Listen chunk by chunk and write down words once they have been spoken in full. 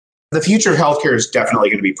The future of healthcare is definitely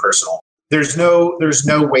going to be personal. There's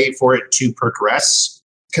no way for it to progress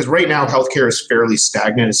because right now healthcare is fairly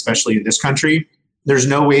stagnant, especially in this country. There's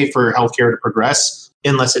no way for healthcare to progress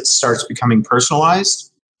unless it starts becoming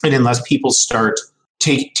personalized and unless people start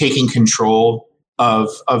taking control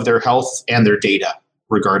of their health and their data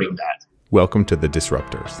regarding that. Welcome to The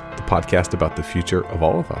Disruptors, the podcast about the future of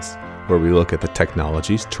all of us, where we look at the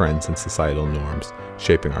technologies, trends, and societal norms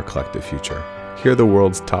shaping our collective future. Hear the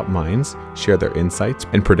world's top minds share their insights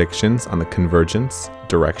and predictions on the convergence,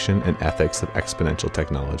 direction, and ethics of exponential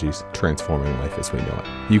technologies transforming life as we know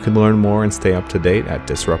it. You can learn more and stay up to date at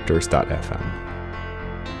disruptors.fm.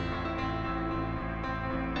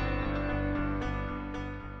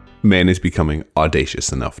 Man is becoming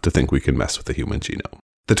audacious enough to think we can mess with the human genome.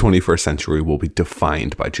 The 21st century will be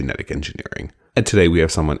defined by genetic engineering. And today we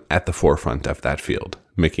have someone at the forefront of that field,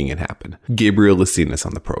 making it happen. Gabriel Licina is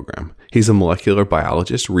on the program. He's a molecular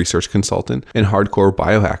biologist, research consultant, and hardcore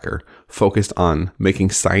biohacker focused on making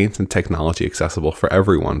science and technology accessible for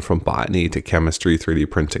everyone from botany to chemistry, 3D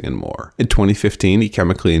printing, and more. In 2015, he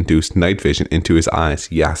chemically induced night vision into his eyes,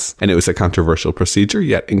 yes, and it was a controversial procedure,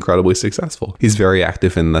 yet incredibly successful. He's very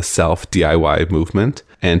active in the self-DIY movement,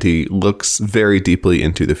 and he looks very deeply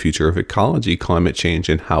into the future of ecology, climate change,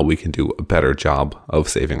 and how we can do a better job of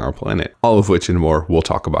saving our planet. All of which and more we'll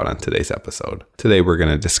talk about on today's episode. Today we're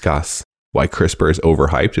going to discuss why CRISPR is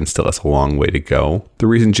overhyped and still has a long way to go, the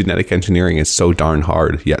reason genetic engineering is so darn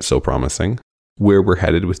hard yet so promising, where we're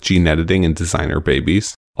headed with gene editing and designer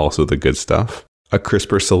babies, also the good stuff, a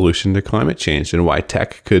CRISPR solution to climate change and why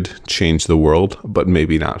tech could change the world but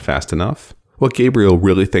maybe not fast enough, what Gabriel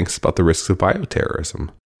really thinks about the risks of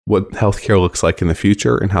bioterrorism, what healthcare looks like in the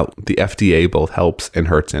future, and how the FDA both helps and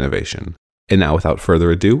hurts innovation. And now, without further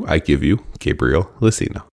ado, I give you Gabriel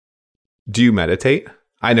Licina. Do you meditate?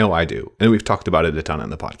 I know I do, and we've talked about it a ton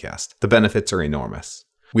on the podcast. The benefits are enormous.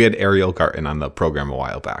 We had Ariel Garten on the program a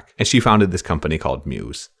while back, and she founded this company called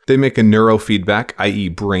Muse. They make a neurofeedback, i.e.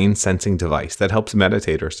 brain sensing device that helps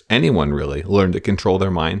meditators, anyone really, learn to control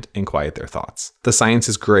their mind and quiet their thoughts. The science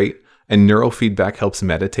is great, and neurofeedback helps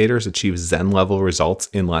meditators achieve Zen-level results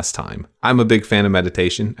in less time. I'm a big fan of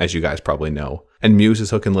meditation, as you guys probably know, and Muse is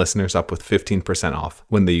hooking listeners up with 15% off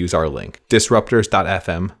when they use our link,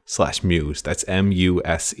 disruptors.fm/muse. That's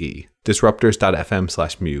M-U-S-E.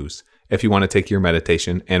 Disruptors.fm/muse if you want to take your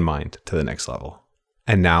meditation and mind to the next level.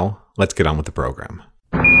 And now, let's get on with the program.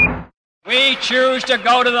 We choose to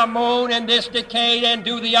go to the moon in this decade and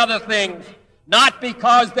do the other things, not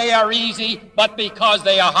because they are easy, but because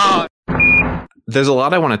they are hard. There's a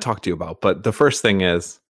lot I want to talk to you about, but the first thing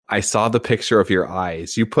is, I saw the picture of your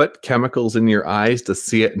eyes. You put chemicals in your eyes to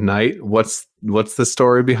see at night. What's the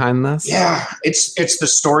story behind this? Yeah, it's the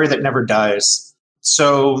story that never dies.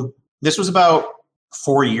 So this was about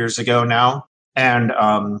 4 years ago now, and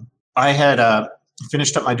I had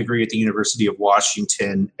finished up my degree at the University of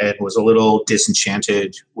Washington and was a little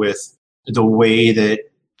disenchanted with the way that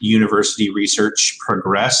university research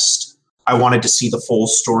progressed. I wanted to see the full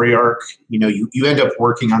story arc. You know, you end up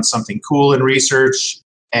working on something cool in research,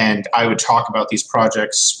 and I would talk about these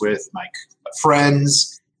projects with my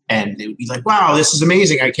friends, and they would be like, wow, this is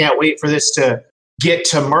amazing. I can't wait for this to get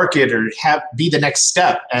to market or be the next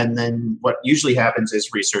step. And then what usually happens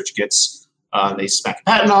is research gets, they smack a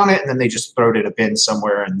patent on it, and then they just throw it in a bin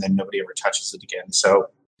somewhere, and then nobody ever touches it again. So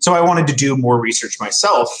I wanted to do more research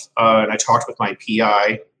myself, and I talked with my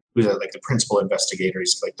PI, who's like the principal investigator.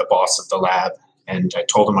 He's like the boss of the lab. And I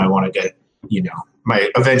told him I wanted to, my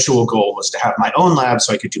eventual goal was to have my own lab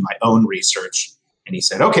so I could do my own research. And he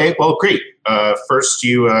said, okay, well, great. First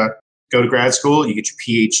you go to grad school, you get your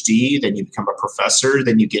PhD, then you become a professor,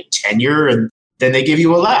 then you get tenure, and then they give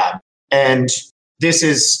you a lab. And this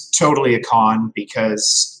is totally a con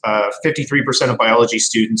because 53% of biology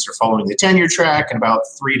students are following the tenure track and about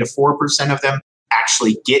 3 to 4% of them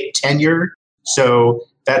actually get tenure. So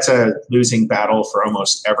that's a losing battle for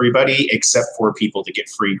almost everybody except for people that get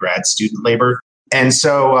free grad student labor. And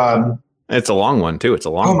so it's a long one too. It's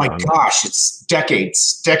a long one. Oh my gosh, it's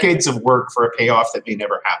decades of work for a payoff that may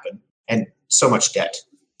never happen and so much debt.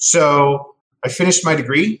 So I finished my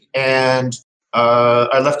degree and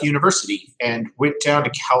I left university and went down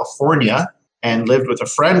to California and lived with a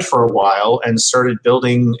friend for a while and started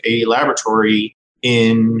building a laboratory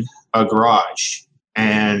in a garage.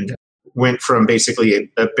 And went from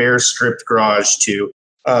basically a bare stripped garage to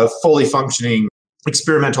a fully functioning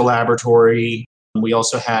experimental laboratory. We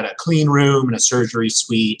also had a clean room and a surgery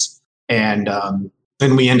suite. And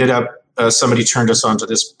then we ended up, somebody turned us onto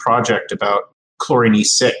this project about chlorine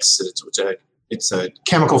E6. It's it's a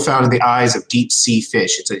chemical found in the eyes of deep sea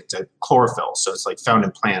fish. It's a chlorophyll, so it's like found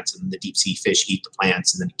in plants, and the deep sea fish eat the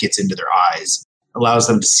plants, and then it gets into their eyes, allows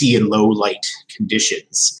them to see in low light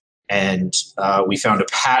conditions. And we found a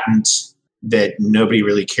patent that nobody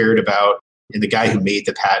really cared about. And the guy who made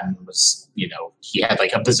the patent was, he had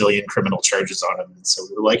like a bazillion criminal charges on him. And so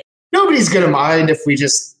we were like, nobody's going to mind if we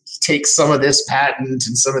just take some of this patent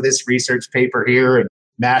and some of this research paper here and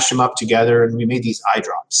mash them up together. And we made these eye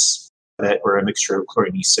drops that were a mixture of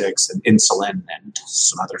chlorine E6 and insulin and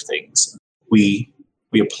some other things. We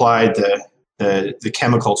applied the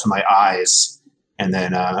chemical to my eyes and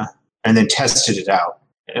then tested it out.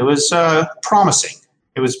 It was promising.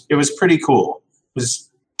 It was pretty cool. It was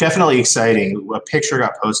definitely exciting. A picture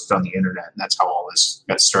got posted on the internet, and that's how all this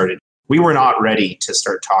got started. We were not ready to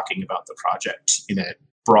start talking about the project in a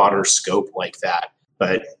broader scope like that,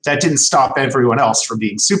 but that didn't stop everyone else from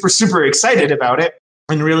being super, super excited about it.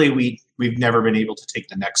 And really, we've never been able to take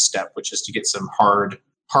the next step, which is to get some hard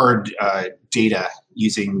data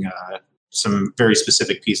using some very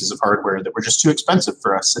specific pieces of hardware that were just too expensive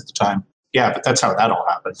for us at the time. Yeah, but that's how that all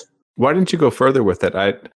happened. Why didn't you go further with it?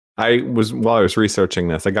 While I was researching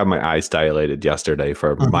this, I got my eyes dilated yesterday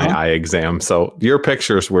for my eye exam. So your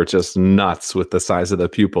pictures were just nuts with the size of the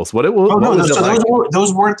pupils. Those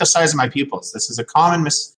weren't the size of my pupils. This is a common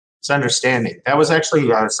misunderstanding. That was actually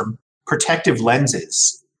some protective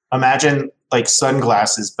lenses. Imagine like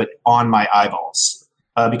sunglasses, but on my eyeballs,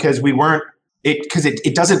 because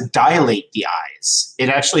it doesn't dilate the eyes. It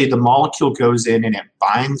actually, the molecule goes in and it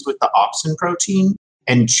binds with the opsin protein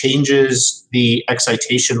and changes the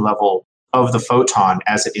excitation level of the photon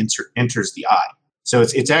as it enters the eye. So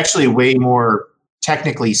it's actually way more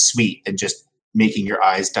technically sweet than just making your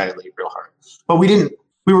eyes dilate real hard. But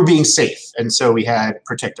we were being safe. And so we had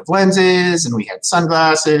protective lenses and we had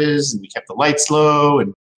sunglasses and we kept the lights low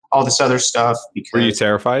and all this other stuff. Were you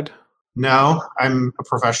terrified? No, I'm a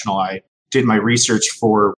professional. I did my research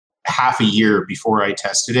for half a year before I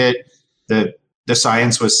tested it. The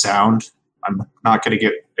science was sound. I'm not going to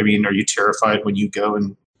are you terrified when you go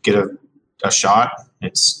and get a shot?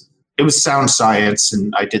 It was sound science,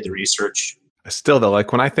 and I did the research. Still, though,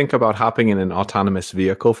 like when I think about hopping in an autonomous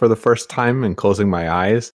vehicle for the first time and closing my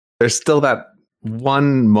eyes, there's still that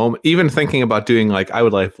one moment, even thinking about doing I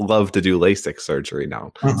would love to do LASIK surgery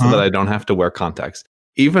now so that I don't have to wear contacts.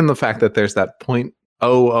 Even the fact that there's that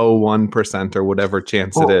 0.001% or whatever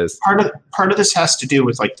chance it is. Part of this has to do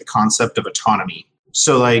with the concept of autonomy.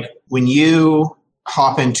 So when you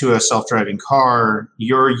hop into a self-driving car,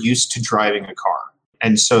 you're used to driving a car.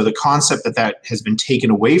 And so the concept that has been taken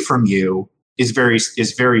away from you is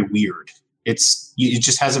very weird. It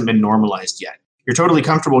just hasn't been normalized yet. You're totally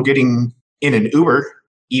comfortable getting in an Uber,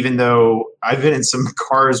 even though I've been in some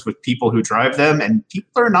cars with people who drive them, and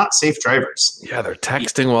people are not safe drivers. Yeah, they're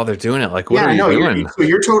texting while they're doing it. What are you doing?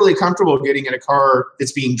 You're totally comfortable getting in a car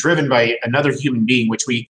that's being driven by another human being, which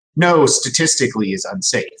we know statistically is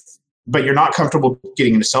unsafe. But you're not comfortable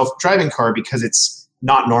getting in a self-driving car because it's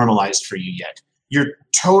not normalized for you yet. You're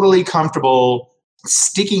totally comfortable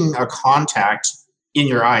sticking a contact in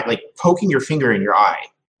your eye, poking your finger in your eye,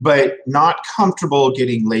 but not comfortable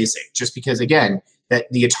getting LASIK, just because, again,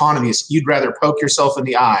 that the autonomy is you'd rather poke yourself in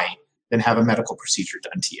the eye than have a medical procedure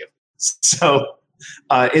done to you. So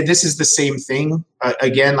this is the same thing.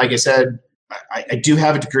 Again, like I said, I do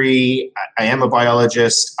have a degree. I am a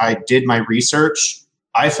biologist. I did my research.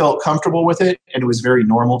 I felt comfortable with it, and it was very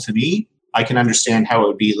normal to me. I can understand how it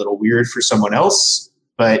would be a little weird for someone else,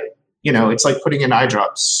 but it's like putting in eye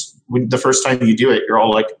drops. When the first time you do it, you're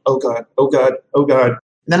all like, oh God, oh God, oh God. And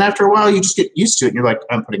then after a while, you just get used to it, and you're like,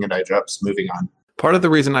 I'm putting in eye drops, moving on. Part of the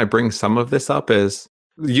reason I bring some of this up is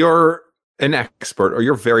you're an expert, or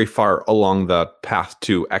you're very far along the path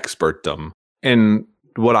to expertdom in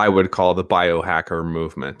what I would call the biohacker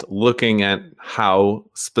movement, looking at how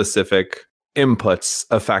specific inputs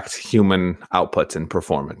affect human outputs and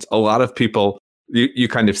performance. A lot of people you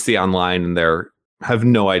kind of see online and they have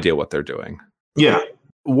no idea what they're doing. Yeah.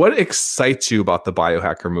 What excites you about the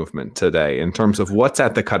biohacker movement today in terms of what's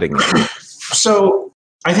at the cutting edge? So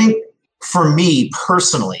I think for me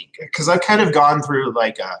personally, because I've kind of gone through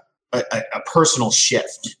a personal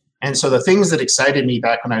shift. And so the things that excited me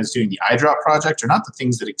back when I was doing the iDrop project are not the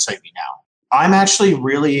things that excite me now. I'm actually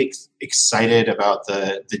really excited about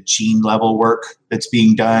the gene level work that's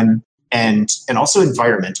being done and also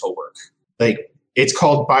environmental work. It's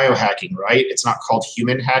called biohacking, right? It's not called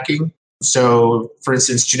human hacking. So for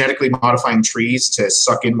instance, genetically modifying trees to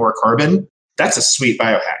suck in more carbon, that's a sweet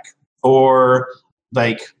biohack. Or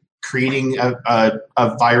creating a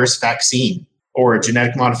virus vaccine or a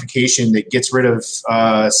genetic modification that gets rid of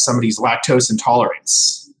somebody's lactose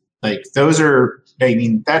intolerance. Like those are, I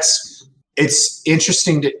mean, it's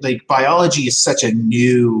interesting to, like, biology is such a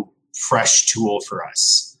new, fresh tool for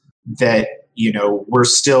us that, you know, we're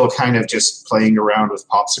still kind of just playing around with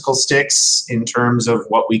popsicle sticks in terms of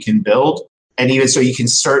what we can build. And even so, you can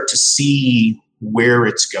start to see where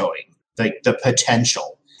it's going, like the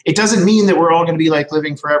potential. It doesn't mean that we're all going to be like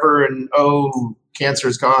living forever and, oh, cancer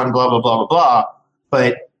is gone, blah, blah, blah, blah, blah.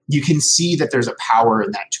 But you can see that there's a power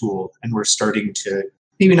in that tool, and we're starting to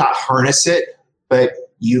maybe not harness it, but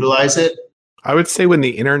utilize it. I would say when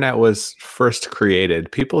the internet was first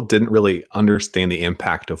created, people didn't really understand the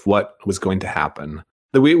impact of what was going to happen.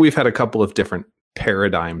 We've had a couple of different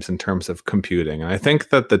paradigms in terms of computing. And I think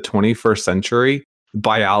that the 21st century,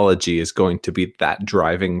 biology is going to be that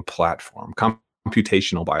driving platform,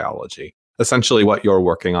 computational biology. Essentially what you're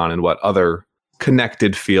working on and what other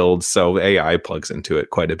connected fields, so AI plugs into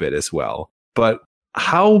it quite a bit as well. But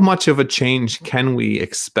how much of a change can we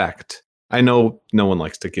expect? I know no one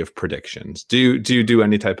likes to give predictions. Do you do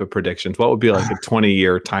any type of predictions? What would be like a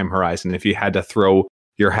 20-year time horizon if you had to throw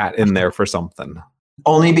your hat in there for something?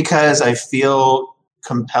 Only because I feel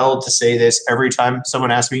compelled to say this every time someone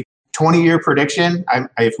asks me, 20-year prediction,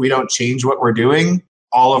 if we don't change what we're doing,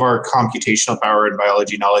 all of our computational power and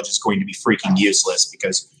biology knowledge is going to be freaking useless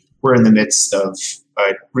because we're in the midst of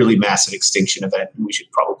a really massive extinction event, and we should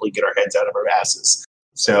probably get our heads out of our asses.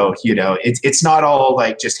 So, you know, it's not all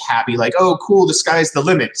like just happy, like, oh, cool, the sky's the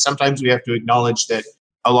limit. Sometimes we have to acknowledge that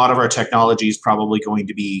a lot of our technology is probably going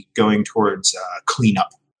to be going towards cleanup,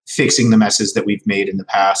 fixing the messes that we've made in the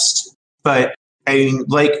past. But I mean,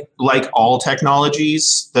 like all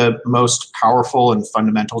technologies, the most powerful and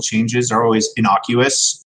fundamental changes are always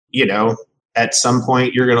innocuous. You know, at some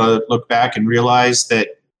point you're going to look back and realize that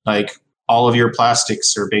like all of your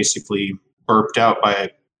plastics are basically burped out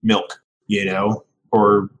by milk, you know,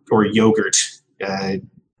 or yogurt.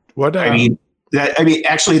 Actually,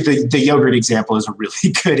 the yogurt example is a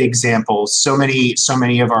really good example. So many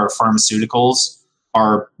of our pharmaceuticals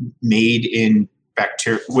are made in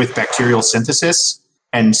with bacterial synthesis,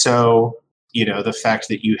 and so, you know, the fact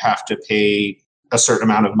that you have to pay a certain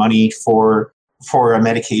amount of money for a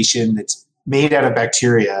medication that's made out of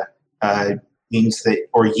bacteria means that,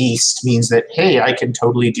 or yeast means that, hey, I can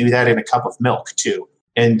totally do that in a cup of milk too.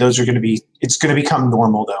 And those are going to be, it's going to become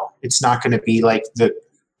normal though. It's not going to be like the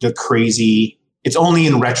crazy, it's only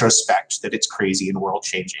in retrospect that it's crazy and world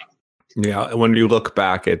changing. Yeah. When you look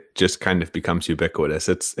back, it just kind of becomes ubiquitous.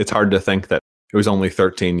 It's hard to think that it was only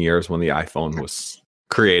 13 years when the iPhone was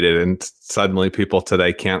created, and suddenly people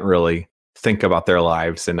today can't really think about their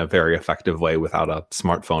lives in a very effective way without a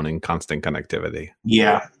smartphone and constant connectivity.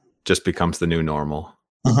 Yeah. Just becomes the new normal.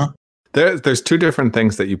 Uh-huh. There's two different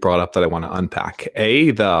things that you brought up that I want to unpack.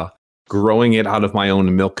 The growing it out of my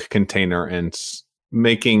own milk container and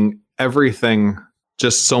making everything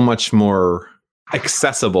just so much more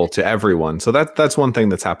accessible to everyone. So that's one thing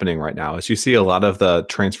that's happening right now, is you see a lot of the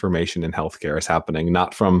transformation in healthcare is happening,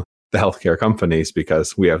 not from the healthcare companies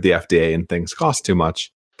because we have the FDA and things cost too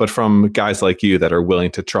much, but from guys like you that are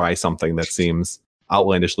willing to try something that seems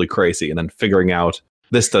outlandishly crazy and then figuring out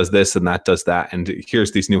this does this and that does that. And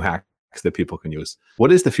here's these new hacks that people can use.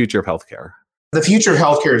 What is the future of healthcare? The future of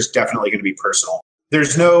healthcare is definitely going to be personal.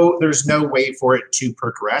 There's no way for it to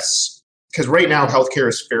progress, because right now healthcare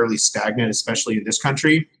is fairly stagnant, especially in this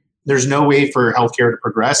country. There's no way for healthcare to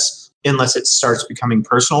progress unless it starts becoming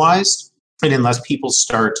personalized and unless people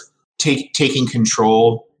start taking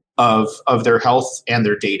control of their health and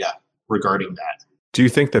their data regarding that. Do you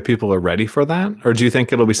think that people are ready for that? Or do you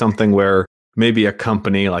think it'll be something where maybe a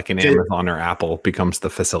company like an Amazon or Apple becomes the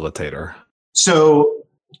facilitator? So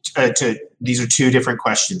these are two different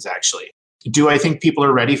questions, actually. Do I think people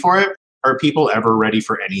are ready for it? Are people ever ready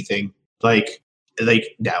for anything? Like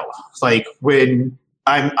no. Like when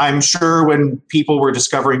I'm sure when people were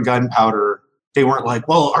discovering gunpowder, they weren't like,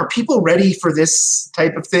 well, are people ready for this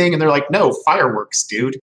type of thing? And they're like, no, fireworks,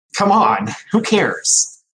 dude. Come on. Who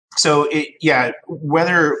cares? So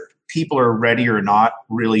whether people are ready or not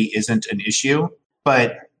really isn't an issue,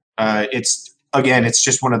 but it's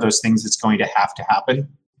just one of those things that's going to have to happen.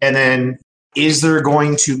 And then, is there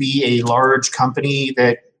going to be a large company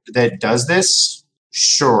that does this?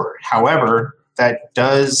 Sure. However, that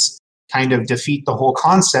does kind of defeat the whole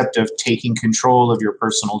concept of taking control of your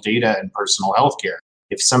personal data and personal healthcare.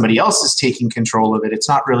 If somebody else is taking control of it, it's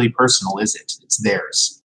not really personal, is it? It's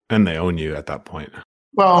theirs. And they own you at that point.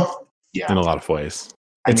 Well, yeah. In a lot of ways.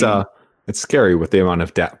 It's scary with the amount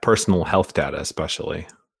of personal health data, especially.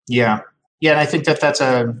 Yeah. Yeah, and I think that's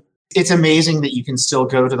a It's amazing that you can still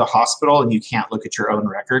go to the hospital and you can't look at your own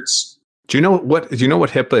records. Do you know what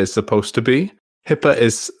HIPAA is supposed to be? HIPAA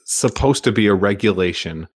is supposed to be a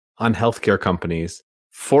regulation on healthcare companies,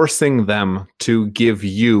 forcing them to give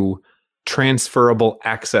you transferable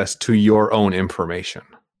access to your own information.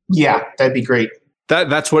 Yeah, that'd be great.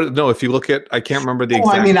 That's what. No, if you look at, I can't remember the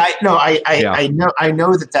exact. I mean, I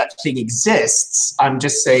know that thing exists. I'm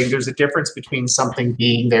just saying there's a difference between something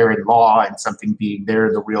being there in law and something being there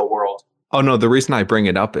in the real world. Oh no, the reason I bring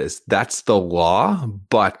it up is that's the law,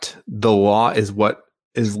 but the law is what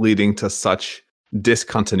is leading to such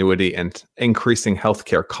discontinuity and increasing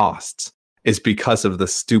healthcare costs is because of the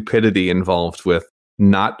stupidity involved with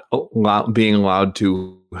not being allowed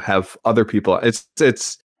to have other people.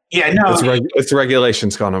 It's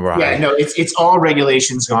regulations gone awry. Yeah, no, it's all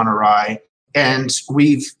regulations gone awry, and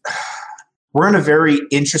we're in a very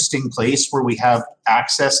interesting place where we have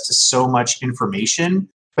access to so much information,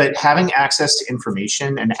 but having access to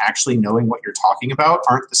information and actually knowing what you're talking about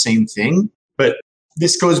aren't the same thing. But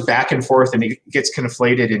this goes back and forth, and it gets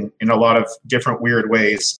conflated in a lot of different weird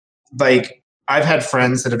ways. Like, I've had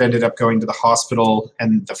friends that have ended up going to the hospital,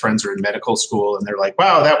 and the friends are in medical school, and they're like,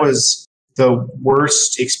 wow, that was the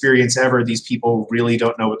worst experience ever. These people really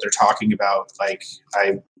don't know what they're talking about.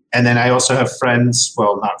 And then I also have friends,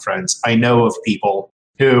 well, not friends, I know of people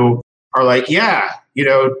who are like, yeah,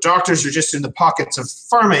 doctors are just in the pockets of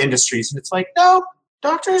pharma industries. And it's like, no,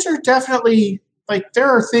 doctors are definitely, there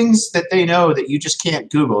are things that they know that you just can't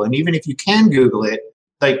Google. And even if you can Google it,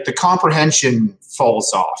 the comprehension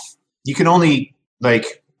falls off. You can only,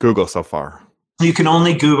 Google so far. You can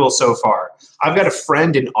only Google so far. I've got a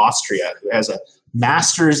friend in Austria who has a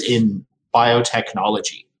master's in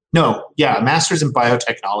biotechnology. A master's in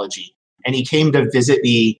biotechnology. And he came to visit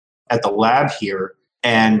me at the lab here.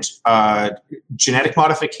 And genetic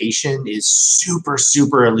modification is super,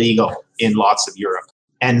 super illegal in lots of Europe.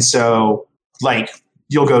 And so,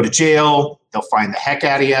 you'll go to jail. They'll find the heck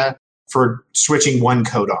out of you for switching one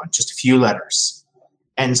codon, just a few letters.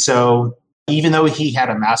 And so, even though he had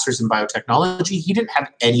a master's in biotechnology, he didn't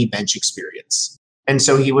have any bench experience. And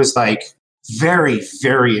so he was very,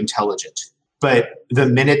 very intelligent. But the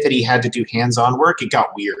minute that he had to do hands-on work, it got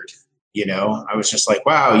weird. I was just like,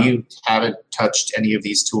 wow, you haven't touched any of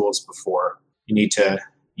these tools before. You need to,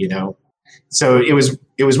 So it was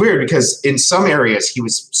weird because in some areas he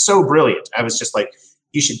was so brilliant. I was just like,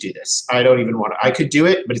 you should do this. I don't even want to. I could do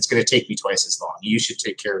it, but it's going to take me twice as long. You should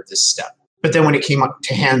take care of this step. But then when it came up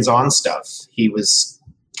to hands-on stuff, he was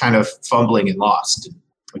kind of fumbling and lost. And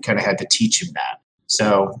we kind of had to teach him that.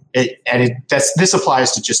 So this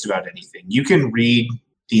applies to just about anything. You can read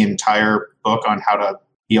the entire book on how to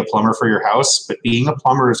be a plumber for your house, but being a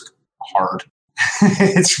plumber is hard.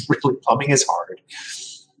 Plumbing is hard.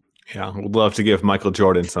 Yeah, we'd love to give Michael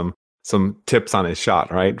Jordan some tips on his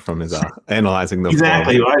shot, right? From his analyzing the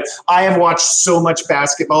exactly. I have watched so much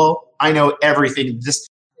basketball. I know everything.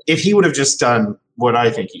 If he would have just done what I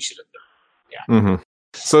think he should have done. Yeah. Mm-hmm.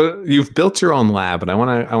 So you've built your own lab, and I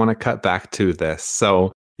want to cut back to this.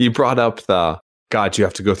 So you brought up you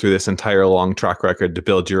have to go through this entire long track record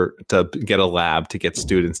to get a lab, to get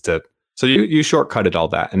students to. So you shortcutted all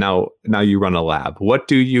that, and now you run a lab. What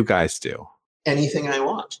do you guys do? Anything I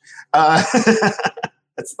want.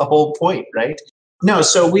 That's the whole point, right? No,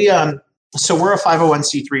 so we're a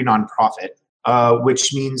 501c3 nonprofit,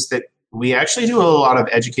 which means that we actually do a lot of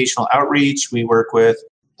educational outreach. We work with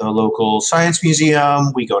the local science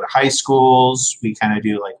museum. We go to high schools. We kind of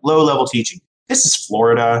do low-level teaching. This is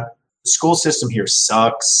Florida. The school system here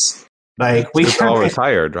sucks. It's all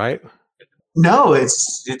retired, right? No,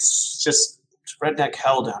 it's just redneck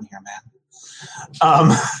hell down here,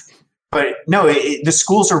 man. But no, the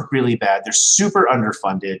schools are really bad. They're super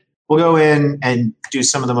underfunded. We'll go in and do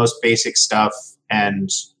some of the most basic stuff, and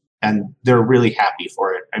they're really happy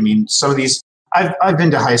for it. I mean, some of these, I've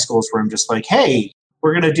been to high schools where I'm just like, hey,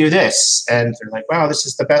 we're going to do this. And they're like, wow, this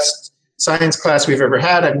is the best science class we've ever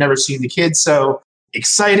had. I've never seen the kids so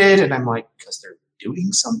excited. And I'm like, because they're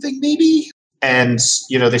doing something maybe? And,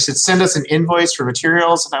 they said, send us an invoice for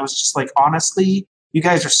materials. And I was just like, honestly, you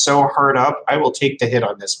guys are so hard up. I will take the hit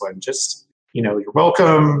on this one. Just, you're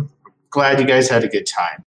welcome. Glad you guys had a good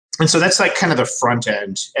time. And so that's kind of the front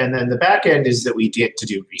end. And then the back end is that we get to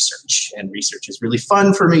do research. And research is really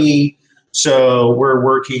fun for me. So we're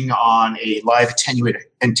working on a live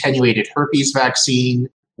attenuated herpes vaccine.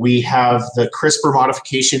 We have the CRISPR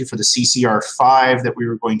modification for the CCR5 that we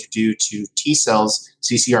were going to do to T cells.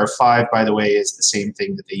 CCR5, by the way, is the same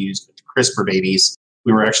thing that they used with the CRISPR babies.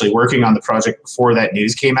 We were actually working on the project before that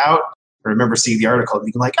news came out. I remember seeing the article and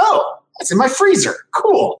being like, oh, that's in my freezer.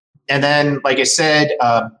 Cool. And then, like I said,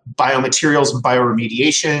 biomaterials and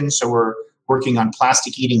bioremediation. So we're working on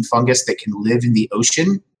plastic-eating fungus that can live in the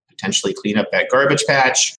ocean, potentially clean up that garbage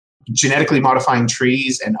patch. Genetically modifying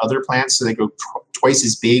trees and other plants so they go twice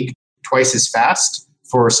as big, twice as fast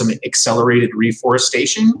for some accelerated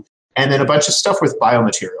reforestation. And then a bunch of stuff with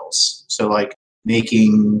biomaterials. So like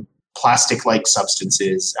making plastic-like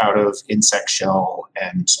substances out of insect shell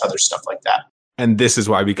and other stuff like that. And this is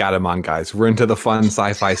why we got him on, guys. We're into the fun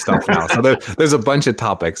sci-fi stuff now. So there's a bunch of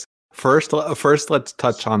topics. First, let's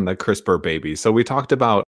touch on the CRISPR baby. So we talked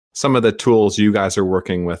about some of the tools you guys are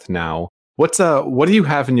working with now. What do you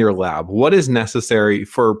have in your lab? What is necessary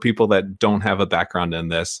for people that don't have a background in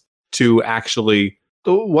this to actually?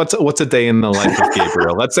 What's a day in the life of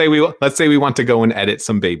Gabriel? Let's say we want to go and edit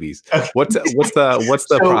some babies. Okay. What's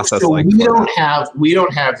the process like? We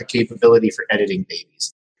don't have the capability for editing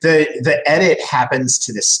babies. The edit happens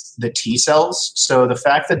to the T cells. So the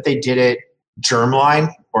fact that they did it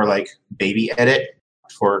germline or like baby edit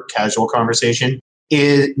for casual conversation,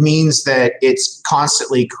 it means that it's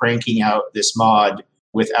constantly cranking out this mod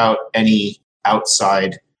without any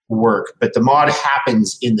outside work. But the mod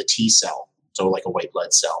happens in the T cell, so like a white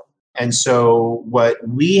blood cell. And so what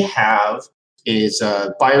we have is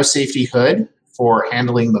a biosafety hood for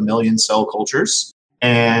handling mammalian cell cultures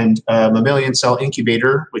and a mammalian cell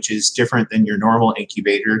incubator, which is different than your normal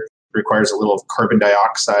incubator. Requires a little carbon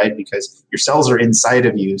dioxide because your cells are inside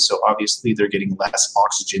of you, so obviously they're getting less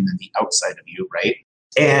oxygen than the outside of you, right?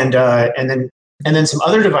 And then some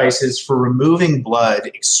other devices for removing blood,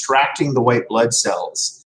 extracting the white blood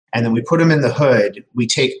cells, and then we put them in the hood. We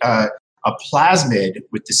take a plasmid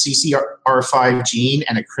with the CCR5 gene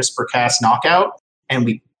and a CRISPR-Cas knockout, and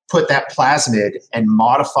we put that plasmid and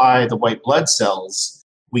modify the white blood cells.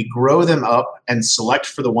 We grow them up and select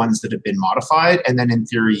for the ones that have been modified. And then in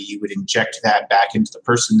theory, you would inject that back into the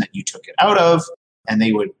person that you took it out of, and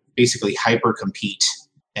they would basically hyper-compete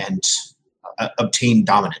and obtain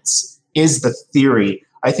dominance, is the theory.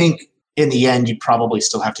 I think in the end, you'd probably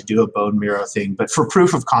still have to do a bone marrow thing. But for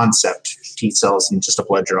proof of concept, T cells and just a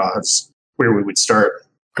blood draw is where we would start.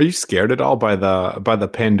 Are you scared at all by the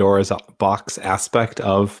Pandora's box aspect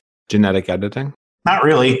of genetic editing? Not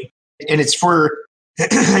really. And it's for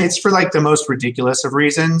like the most ridiculous of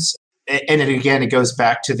reasons. And again, it goes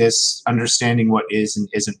back to this understanding what is and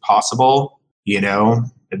isn't possible.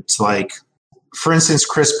 It's like, for instance,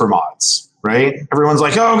 CRISPR mods, right? Everyone's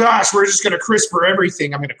like, oh gosh, we're just going to CRISPR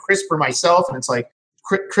everything. I'm going to CRISPR myself. And it's like,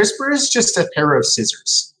 CRISPR is just a pair of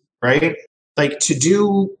scissors, right? Like to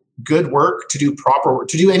do good work, to do proper work,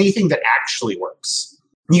 to do anything that actually works,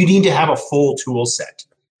 you need to have a full tool set.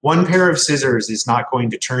 One pair of scissors is not going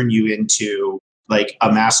to turn you into like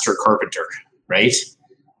a master carpenter, right?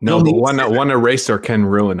 No, but one eraser can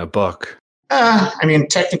ruin a book.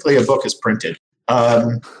 Technically a book is printed.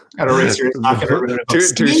 An eraser is not going to ruin a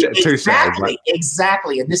book.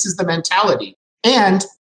 Exactly. And this is the mentality. And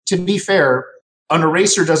to be fair, an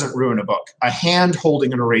eraser doesn't ruin a book. A hand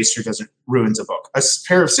holding an eraser ruins a book. A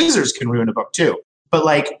pair of scissors can ruin a book too. But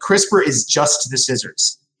like CRISPR is just the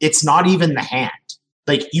scissors. It's not even the hand.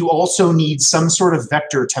 Like you also need some sort of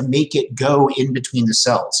vector to make it go in between the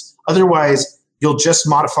cells. Otherwise, you'll just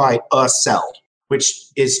modify a cell, which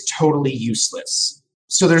is totally useless.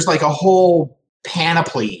 So there's like a whole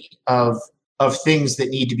panoply of things that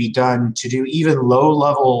need to be done to do even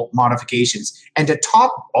low-level modifications. And to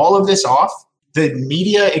top all of this off, the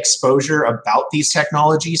media exposure about these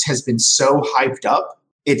technologies has been so hyped up,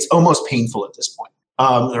 it's almost painful at this point.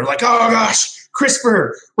 They're like, oh gosh,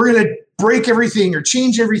 CRISPR, we're going to break everything or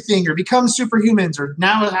change everything or become superhumans or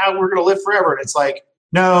now how we're going to live forever. And it's like,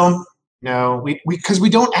 no, because we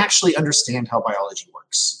don't actually understand how biology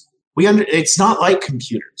works. It's not like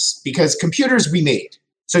computers, because computers we made.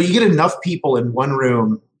 So you get enough people in one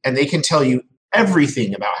room and they can tell you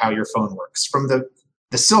everything about how your phone works from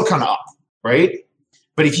the silicon up, right?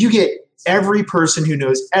 But if you get every person who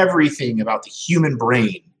knows everything about the human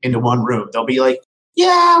brain into one room, they'll be like,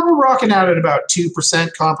 yeah, we're rocking out at about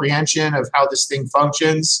 2% comprehension of how this thing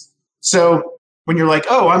functions. So when you're like,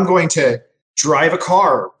 oh, I'm going to drive a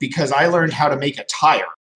car because I learned how to make a tire,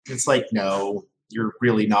 it's like, no, you're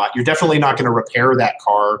really not. You're definitely not going to repair that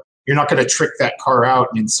car. You're not going to trick that car out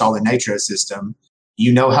and install a nitro system.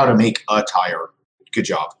 You know how to make a tire. Good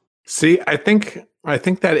job. See, I think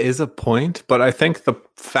that is a point, but I think the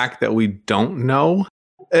fact that we don't know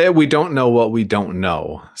what we don't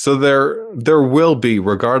know. So there will be,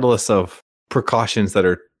 regardless of precautions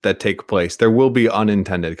that take place, there will be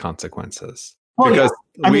unintended consequences because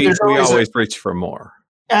we always reach for more.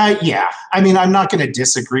 Yeah. I'm not going to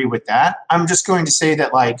disagree with that. I'm just going to say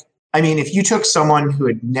that like I mean, if you took someone who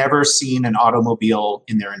had never seen an automobile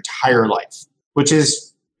in their entire life, which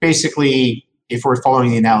is basically, if we're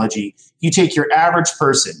following the analogy, you take your average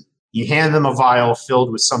person, you hand them a vial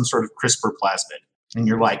filled with some sort of CRISPR plasmid, and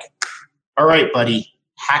you're like, all right, buddy,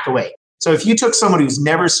 hack away. So if you took someone who's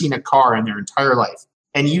never seen a car in their entire life,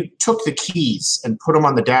 and you took the keys and put them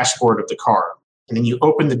on the dashboard of the car, and then you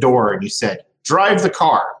opened the door and you said, drive the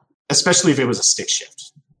car, especially if it was a stick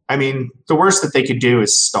shift. I mean, the worst that they could do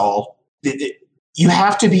is stall. You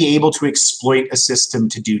have to be able to exploit a system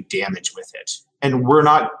to do damage with it. And we're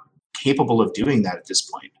not capable of doing that at this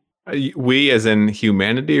point. We as in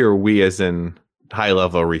humanity, or we as in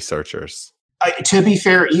high-level researchers? To be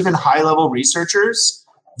fair, even high-level researchers,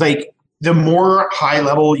 like the more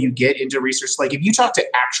high-level you get into research, like if you talk to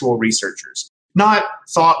actual researchers, not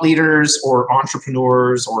thought leaders or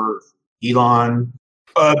entrepreneurs or Elon,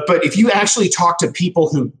 but if you actually talk to people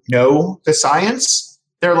who know the science,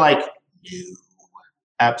 they're like, no,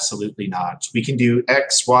 absolutely not. We can do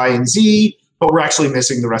X, Y, and Z, but we're actually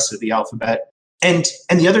missing the rest of the alphabet. And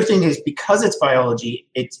the other thing is, because it's biology,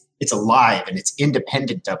 it's alive and it's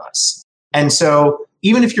independent of us. And so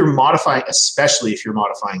even if you're modifying, especially if you're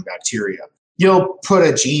modifying bacteria, you'll put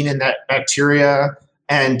a gene in that bacteria,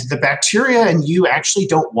 and the bacteria and you actually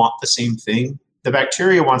don't want the same thing. The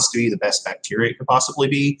bacteria wants to be the best bacteria it could possibly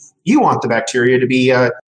be. You want the bacteria to be go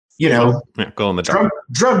in the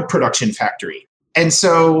drug production factory. And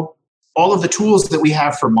so all of the tools that we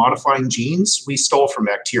have for modifying genes, we stole from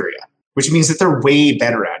bacteria, which means that they're way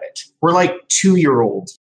better at it. We're like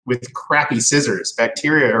 2-year-olds with crappy scissors.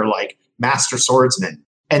 Bacteria are like master swordsmen.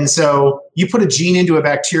 And so you put a gene into a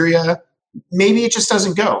bacteria, maybe it just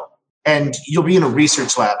doesn't go. And you'll be in a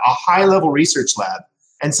research lab, a high-level research lab,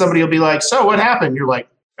 and somebody will be like, so what happened? You're like,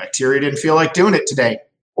 bacteria didn't feel like doing it today.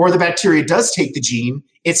 Or the bacteria does take the gene,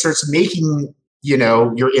 it starts making,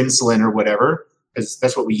 your insulin or whatever, because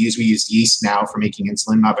that's what we use. We use yeast now for making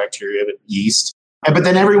insulin, not bacteria, but yeast. But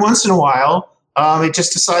then every once in a while, it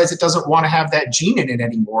just decides it doesn't want to have that gene in it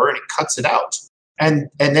anymore, and it cuts it out. And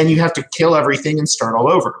then you have to kill everything and start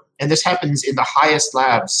all over. And this happens in the highest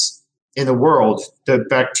labs in the world. The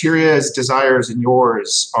bacteria's desires and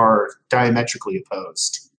yours are diametrically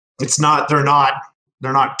opposed. They're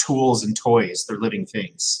not tools and toys. They're living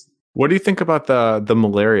things. What do you think about the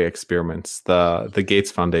malaria experiments, the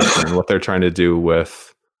Gates Foundation, and what they're trying to do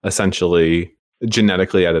with essentially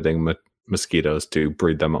genetically editing mosquitoes to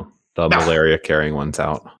breed them, the malaria-carrying ones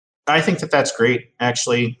out? I think that's great,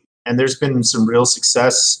 actually. And there's been some real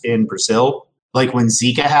success in Brazil. Like when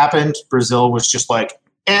Zika happened, Brazil was just like,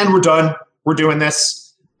 and we're done. We're doing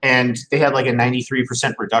this. And they had like a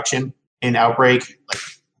 93% reduction in outbreak,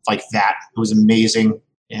 like that. It was amazing.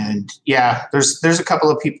 And yeah, there's a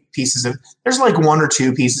couple of there's like 1 or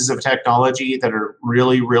 2 pieces of technology that are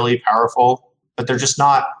really, really powerful, but they're just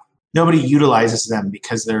nobody utilizes them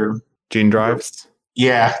because they're gene drives.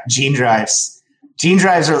 Yeah, gene drives. Gene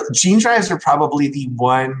drives are probably the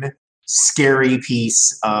one scary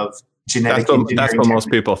piece of genetic engineering. That's what most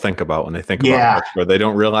people think about when they think about CRISPR. They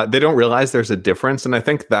don't realize there's a difference, and I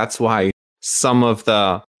think that's why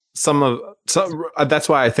that's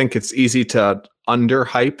why I think it's easy to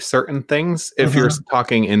underhype certain things if you're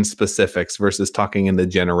talking in specifics versus talking in the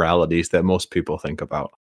generalities that most people think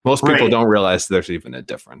about. Most people don't realize there's even a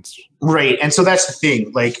difference. Right, and so that's the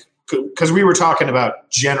thing, like, because we were talking about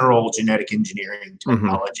general genetic engineering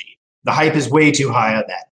technology. The hype is way too high on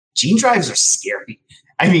that. Gene drives are scary.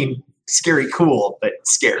 I mean, scary cool, but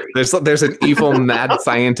scary. There's an evil mad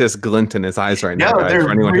scientist glint in his eyes right now, guys,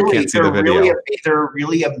 for anyone who can't see the video. They're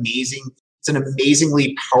really amazing. It's an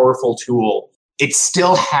amazingly powerful tool. It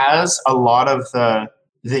still has a lot of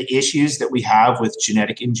the issues that we have with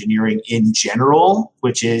genetic engineering in general,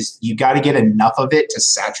 which is you got to get enough of it to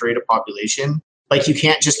saturate a population. Like you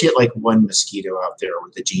can't just get like one mosquito out there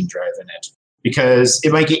with a gene drive in it because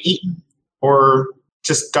it might get eaten or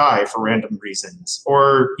just die for random reasons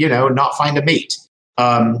or, not find a mate.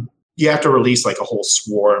 You have to release like a whole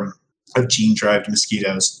swarm of gene drived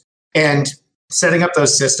mosquitoes. And setting up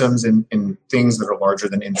those systems in things that are larger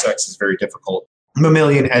than insects is very difficult.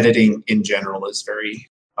 Mammalian editing in general is very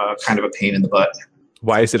kind of a pain in the butt.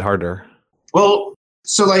 Why is it harder? Well,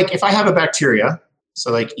 so like if I have a bacteria,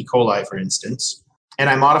 so like E. coli, for instance, and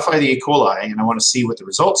I modify the E. coli and I want to see what the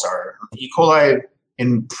results are. E. coli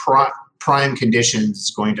in prime conditions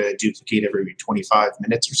is going to duplicate every 25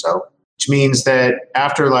 minutes or so, which means that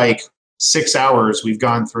after like 6 hours, we've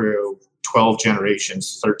gone through 12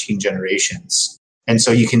 generations, 13 generations. And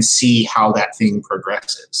so you can see how that thing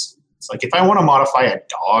progresses. It's like if I want to modify a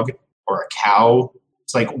dog or a cow,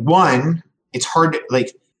 it's like one, it's hard to,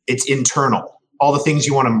 like, it's internal. all the things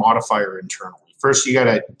you want to modify are internally. First, you got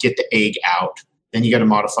to get the egg out. Then you got to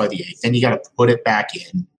modify the egg. Then you got to put it back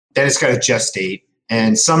in. Then it's got to gestate.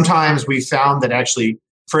 And sometimes we found that actually,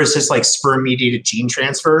 for instance, like sperm-mediated gene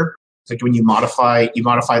transfer, it's like when you modify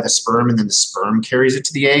the sperm and then the sperm carries it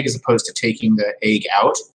to the egg as opposed to taking the egg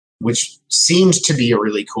out, which seemed to be a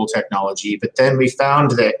really cool technology. But then we found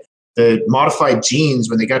that the modified genes,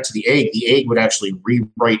 when they got to the egg would actually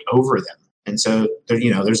rewrite over them. And so,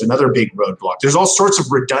 there's another big roadblock. There's all sorts of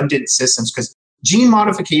redundant systems because gene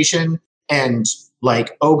modification and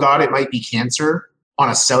like, oh God, it might be cancer on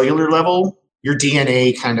a cellular level, your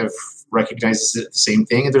DNA kind of recognizes it the same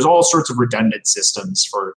thing. And there's all sorts of redundant systems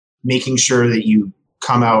for making sure that you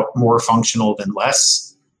come out more functional than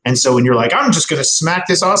less. And so when you're like, I'm just going to smack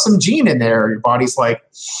this awesome gene in there, your body's like,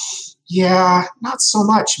 yeah, not so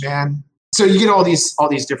much, man. So you get all these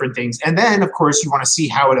different things. And then, of course, you want to see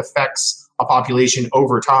how it affects a population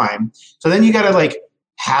over time. So then you got to like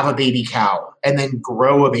have a baby cow and then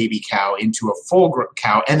grow a baby cow into a full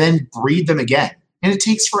cow and then breed them again. And it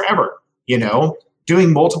takes forever,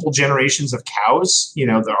 doing multiple generations of cows.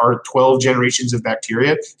 There are 12 generations of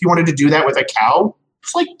bacteria. If you wanted to do that with a cow,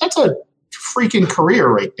 it's like, that's a freaking career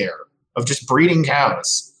right there of just breeding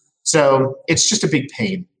cows. So it's just a big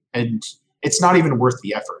pain and it's not even worth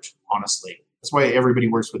the effort, honestly. That's why everybody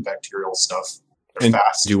works with bacterial stuff. They're and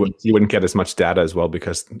fast. You wouldn't get as much data as well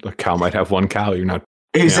because a cow might have one cow. You're not.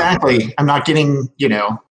 Exactly. I'm not getting,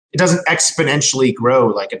 it doesn't exponentially grow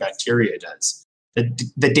like a bacteria does.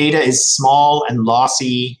 The data is small and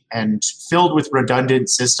lossy and filled with redundant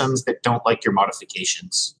systems that don't like your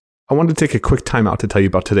modifications. I wanted to take a quick time out to tell you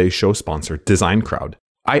about today's show sponsor, Design Crowd.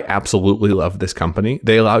 I absolutely love this company.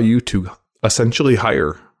 They allow you to essentially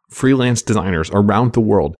hire freelance designers around the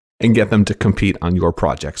world and get them to compete on your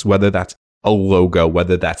projects, whether that's a logo,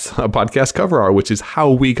 whether that's a podcast cover art, which is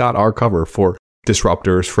how we got our cover for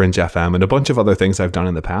Disruptors, Fringe FM, and a bunch of other things I've done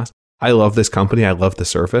in the past. I love this company. I love the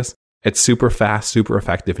service. It's super fast, super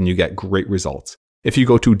effective, and you get great results. If you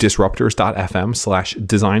go to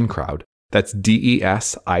disruptors.fm/designcrowd, that's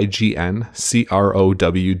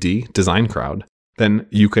DESIGNCROWD, Design Crowd, then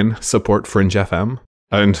you can support Fringe FM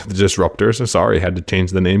and the Disruptors. Sorry, I had to change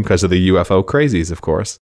the name because of the UFO crazies, of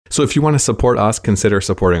course. So if you want to support us, consider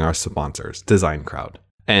supporting our sponsors, Design Crowd.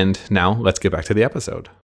 And now let's get back to the episode.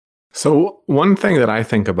 So one thing that I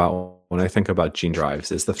think about when I think about gene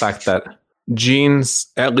drives is the fact that genes,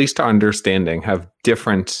 at least our understanding, have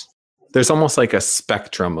different, there's almost like a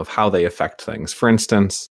spectrum of how they affect things. For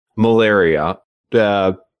instance, malaria,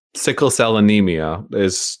 sickle cell anemia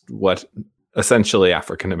is what essentially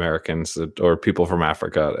African Americans or people from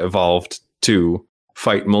Africa evolved to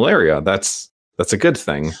fight malaria. That's a good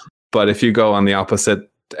thing. But if you go on the opposite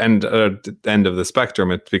end of the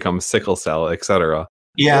spectrum, it becomes sickle cell, etc.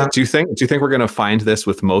 Yeah. Do you think we're going to find this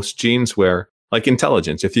with most genes where, like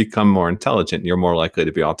intelligence, if you become more intelligent, you're more likely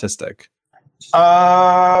to be autistic?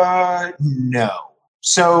 No.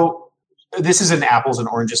 So this is an apples and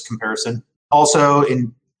oranges comparison. Also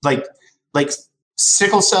in like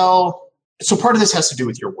sickle cell. So part of this has to do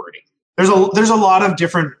with your wording. There's a lot of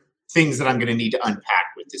different things that I'm going to need to unpack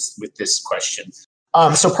with this question.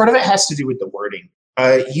 So part of it has to do with the wording.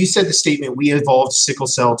 You said the statement, we evolved sickle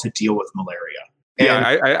cell to deal with malaria.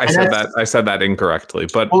 I said that incorrectly,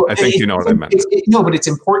 but I think you know what I meant. No, but it's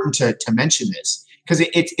important to mention this because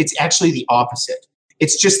it's actually the opposite.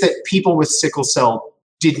 It's just that people with sickle cell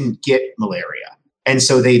didn't get malaria, and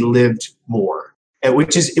so they lived more,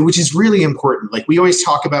 which is really important. Like we always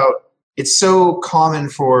talk about, it's so common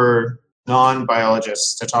for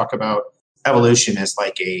non-biologists to talk about evolution as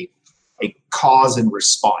like a cause and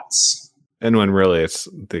response. And when really it's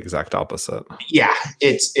the exact opposite. Yeah,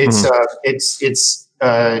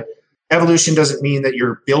 evolution doesn't mean that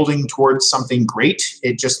you're building towards something great.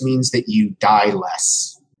 It just means that you die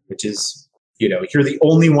less, which is, you're the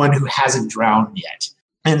only one who hasn't drowned yet.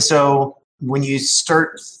 And so when you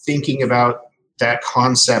start thinking about that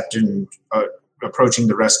concept and approaching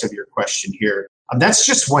the rest of your question here, that's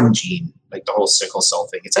just one gene, like the whole sickle cell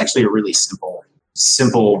thing. It's actually a really simple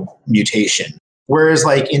mutation. Whereas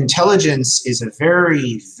like intelligence is a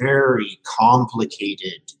very, very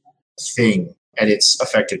complicated thing, and it's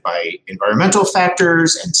affected by environmental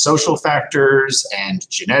factors and social factors and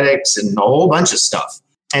genetics and a whole bunch of stuff.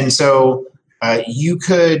 And so you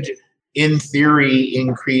could, in theory,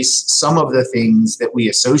 increase some of the things that we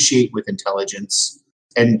associate with intelligence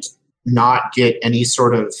and not get any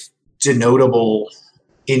sort of denotable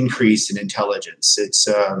increase in intelligence. It's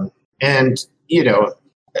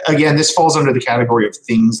again, this falls under the category of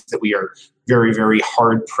things that we are very, very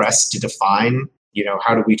hard pressed to define.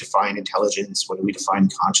 how do we define intelligence? What do we define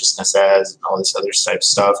consciousness as? And all this other type of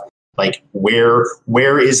stuff. Like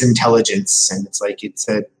where is intelligence? And it's like it's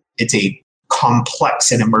a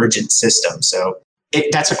complex and emergent system. So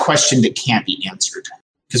that's a question that can't be answered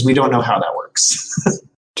because we don't know how that works.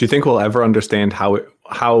 Do you think we'll ever understand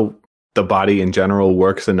how the body in general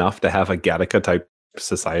works enough to have a Gattaca type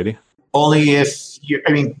society? Only if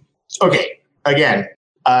okay, again,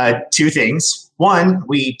 two things. One,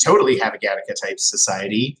 we totally have a Gattaca type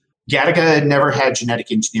society. Gattaca never had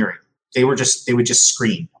genetic engineering. They would just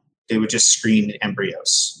screen. They would just screen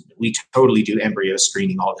embryos. We totally do embryo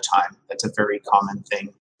screening all the time. That's a very common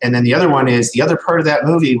thing. And then the other one is, the other part of that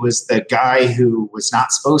movie was the guy who was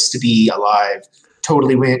not supposed to be alive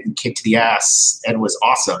totally went and kicked the ass and was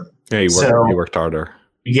awesome. Yeah, he worked harder.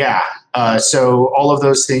 Yeah. So all of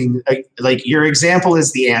those things, like your example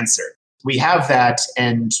is the answer. We have that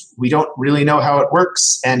and we don't really know how it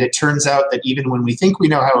works. And it turns out that even when we think we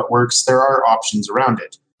know how it works, there are options around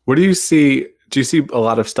it. What do you see? Do you see a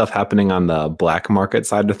lot of stuff happening on the black market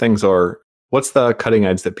side of things, or what's the cutting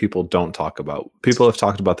edge that people don't talk about? People have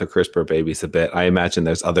talked about the CRISPR babies a bit. I imagine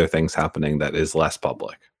there's other things happening that is less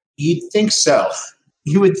public. You'd think so.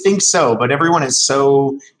 You would think so, but everyone is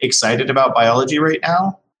so excited about biology right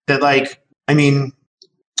now that,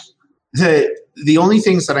 the only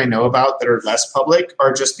things that I know about that are less public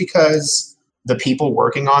are just because the people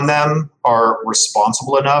working on them are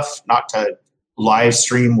responsible enough not to live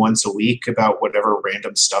stream once a week about whatever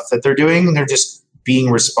random stuff that they're doing. They're just being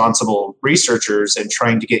responsible researchers and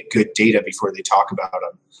trying to get good data before they talk about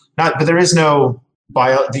them. But there is no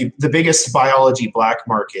the biggest biology black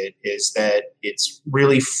market is that it's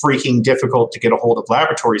really freaking difficult to get a hold of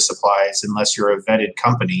laboratory supplies unless you're a vetted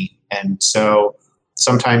company. And so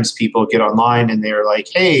sometimes people get online and they're like,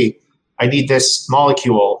 hey, I need this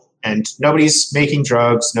molecule, and nobody's making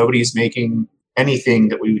drugs, nobody's making anything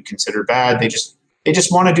that we would consider bad. They just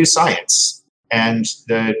want to do science, and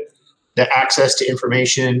the access to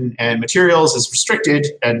information and materials is restricted,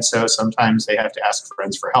 and so sometimes they have to ask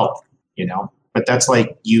friends for help, But that's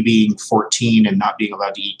like you being 14 and not being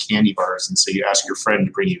allowed to eat candy bars, and so you ask your friend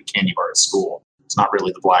to bring you a candy bar at school. It's not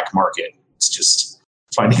really the black market. It's just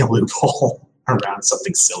finding a loophole around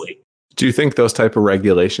something silly. Do you think those type of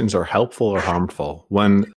regulations are helpful or harmful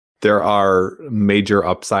when there are major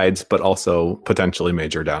upsides, but also potentially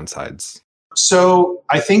major downsides? So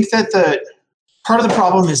I think that part of the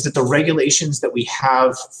problem is that the regulations that we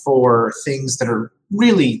have for things that are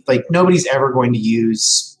really nobody's ever going to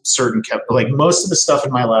use certain most of the stuff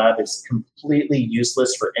in my lab is completely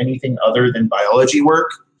useless for anything other than biology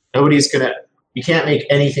work. You can't make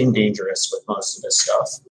anything dangerous with most of this stuff.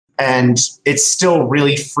 And it's still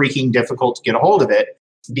really freaking difficult to get a hold of it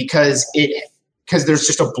because there's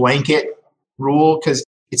just a blanket rule, because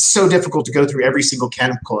it's so difficult to go through every single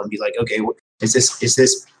chemical and be like, okay, is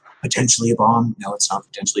this potentially a bomb? No, it's not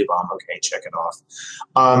potentially a bomb. Okay, check it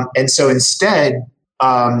off. And so instead,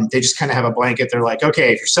 they just kind of have a blanket. They're like,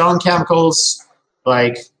 okay, if you're selling chemicals,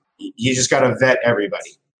 you just got to vet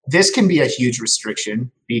everybody. This can be a huge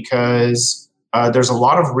restriction because there's a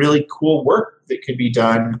lot of really cool work that could be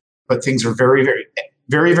done, but things are very, very,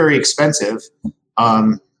 very, very expensive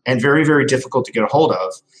and very, very difficult to get a hold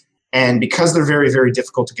of. And because they're very, very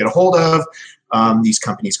difficult to get a hold of, these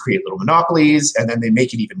companies create little monopolies, and then they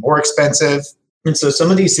make it even more expensive. And so some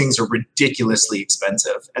of these things are ridiculously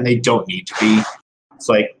expensive, and they don't need to be. It's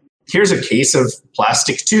like, here's a case of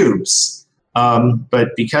plastic tubes.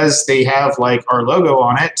 But because they have our logo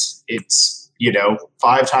on it, it's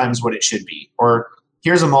 5 times what it should be. Or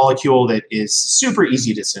here's a molecule that is super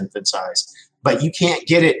easy to synthesize, but you can't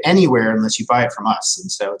get it anywhere unless you buy it from us.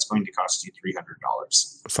 And so it's going to cost you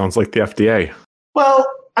 $300. Sounds like the FDA. Well,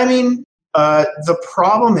 the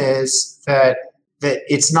problem is that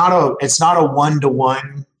it's not a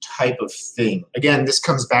one-to-one type of thing. Again, this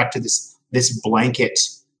comes back to this blanket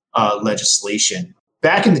legislation.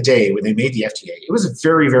 Back in the day when they made the FDA, it was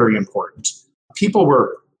very, very important. People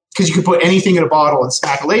were, because you could put anything in a bottle and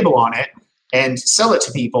smack a label on it and sell it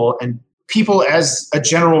to people. And people, as a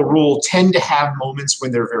general rule, tend to have moments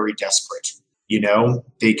when they're very desperate.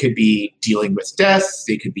 They could be dealing with death.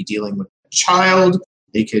 They could be dealing with a child.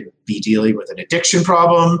 They could be dealing with an addiction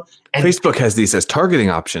problem. And Facebook has these as targeting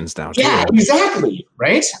options now, too. Yeah, exactly.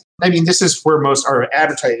 Right? This is where most our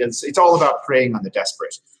advertising is. It's all about preying on the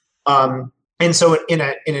desperate. And so in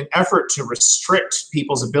an effort to restrict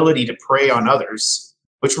people's ability to prey on others,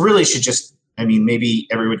 which really should just, maybe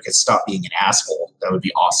everyone could stop being an asshole. That would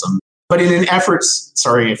be awesome. But in an effort,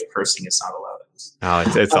 sorry if cursing is not allowed.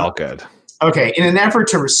 No, it's all good. Okay. In an effort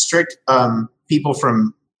to restrict people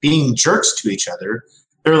from being jerks to each other,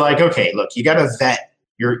 They're like, okay, look, you got to vet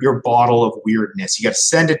your bottle of weirdness. You got to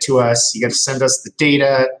send it to us. You got to send us the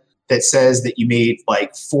data that says that you made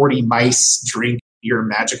like 40 mice drink your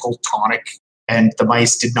magical tonic and the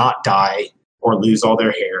mice did not die or lose all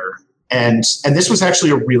their hair. And this was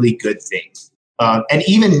actually a really good thing. And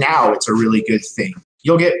even now, it's a really good thing.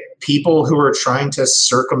 You'll get people who are trying to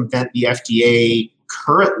circumvent the FDA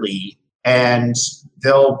currently, and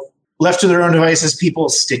they'll, left to their own devices, people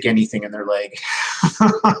stick anything in their leg.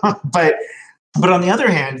 But on the other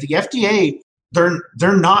hand, the FDA,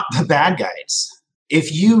 they're not the bad guys.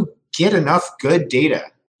 If you get enough good data,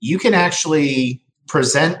 you can actually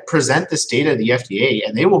present this data to the FDA,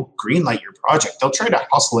 and they will greenlight your project. They'll try to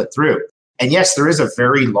hustle it through. And yes, there is a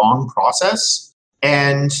very long process.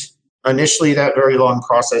 And initially, that very long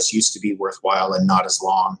process used to be worthwhile and not as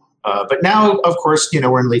long. But now, of course,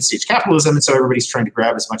 we're in late stage capitalism, and so everybody's trying to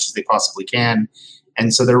grab as much as they possibly can.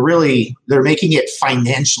 And so they're making it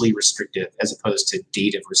financially restrictive as opposed to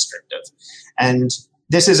data restrictive. And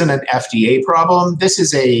this isn't an FDA problem. This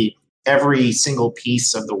is every single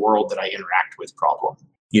piece of the world that I interact with problem.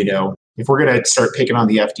 If we're going to start picking on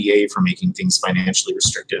the FDA for making things financially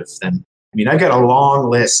restrictive, then, I've got a long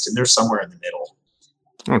list, and they're somewhere in the middle.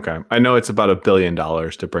 Okay. I know it's about $1 billion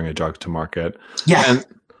to bring a drug to market. Yeah. And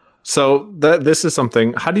so this is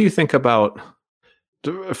something, how do you think about,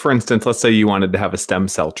 for instance, let's say you wanted to have a stem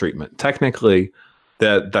cell treatment. Technically,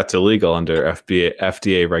 that's illegal under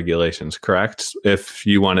FDA regulations, correct? If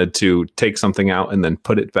you wanted to take something out and then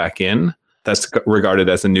put it back in, that's regarded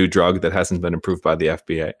as a new drug that hasn't been approved by the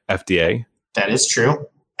FDA. That is true.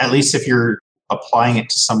 At least if you're applying it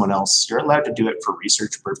to someone else, you're allowed to do it for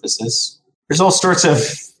research purposes. There's all sorts of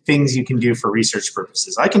things you can do for research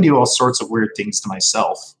purposes. I can do all sorts of weird things to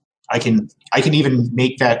myself. I can even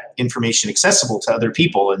make that information accessible to other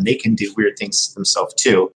people, and they can do weird things to themselves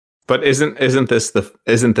too. But isn't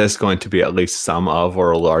this going to be at least some of,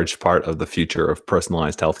 or a large part of, the future of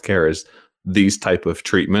personalized healthcare? Is these type of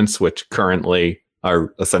treatments, which currently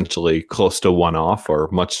are essentially close to one-off or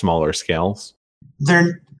much smaller scales?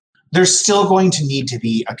 There's still going to need to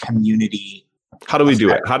be a community. How do we do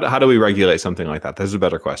it? How do we regulate something like that? There's a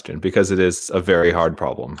better question, because it is a very hard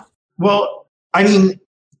problem. Well, I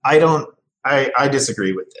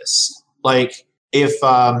disagree with this. Like, if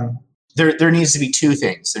there needs to be two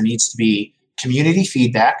things. There needs to be community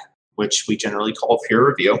feedback, which we generally call peer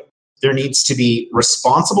review. There needs to be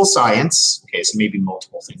responsible science. Okay, so maybe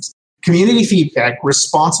multiple things. Community feedback,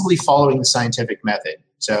 responsibly following the scientific method.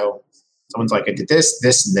 So someone's like, I did this,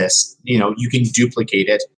 this, and this. You can duplicate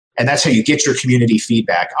it. And that's how you get your community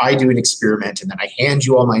feedback. I do an experiment, and then I hand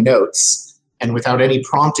you all my notes. And without any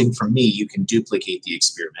prompting from me, you can duplicate the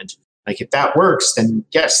experiment. Like, if that works, then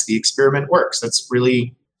yes, the experiment works. That's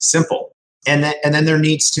really simple. And then there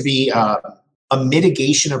needs to be a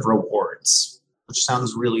mitigation of rewards, which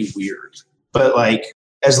sounds really weird. But like,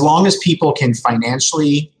 as long as people can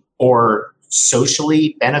financially or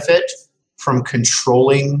socially benefit from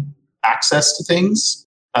controlling access to things,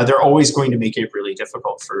 they're always going to make it really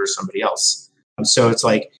difficult for somebody else. So it's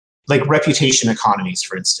like reputation economies,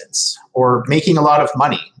 for instance, or making a lot of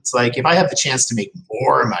money. It's like, if I have the chance to make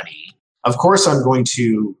more money, of course I'm going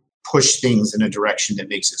to push things in a direction that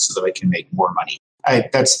makes it so that I can make more money.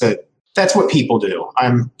 That's what people do.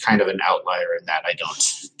 I'm kind of an outlier in that. I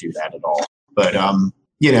don't do that at all. But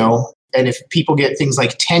and if people get things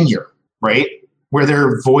like tenure, right, where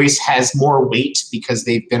their voice has more weight because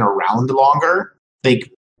they've been around longer, like,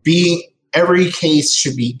 every case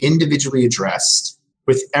should be individually addressed,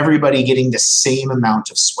 with everybody getting the same amount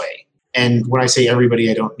of sway. And when I say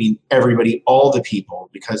everybody, I don't mean everybody, all the people,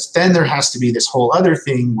 because then there has to be this whole other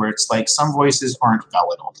thing where it's like some voices aren't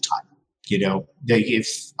valid all the time. We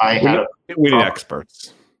need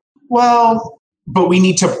experts. Well, but we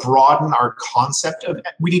need to broaden our concept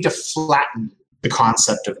we need to flatten the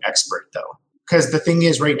concept of expert, though. Because the thing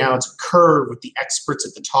is, right now, it's a curve with the experts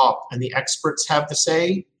at the top, and the experts have the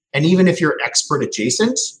say. And even if you're expert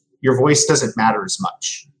adjacent, your voice doesn't matter as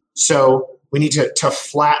much. So we need to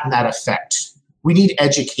flatten that effect. We need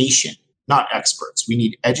education, not experts. We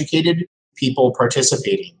need educated people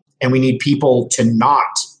participating, and we need people to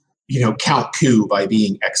not, count coup by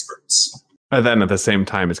being experts. And then at the same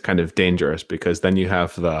time, it's kind of dangerous, because then you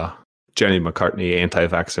have the Jenny McCartney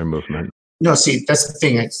anti-vaxxer movement. No, see, that's the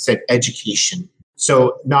thing. I said education.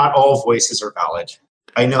 So not all voices are valid.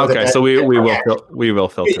 I know. Okay, so we will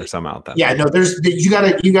filter some out then. Yeah, no, you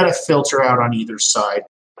gotta filter out on either side.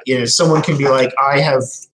 Someone can be like, I have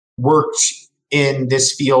worked in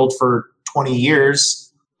this field for 20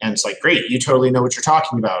 years, and it's like, great, you totally know what you're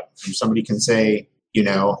talking about. And somebody can say,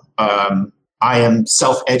 I am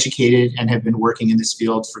self-educated and have been working in this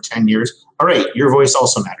field for 10 years. All right, your voice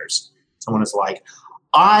also matters. Someone is like,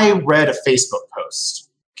 I read a Facebook post.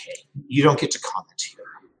 Okay, you don't get to comment here.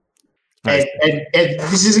 Nice. And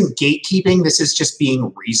this isn't gatekeeping. This is just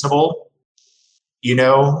being reasonable.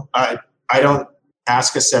 I don't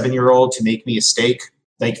ask a 7-year-old to make me a steak.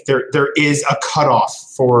 Like there is a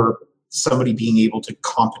cutoff for somebody being able to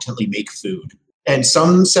competently make food. And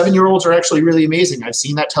some 7-year-olds are actually really amazing. I've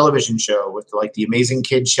seen that television show with like the amazing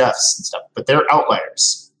kid chefs and stuff, but they're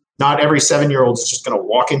outliers. Not every 7-year-old is just going to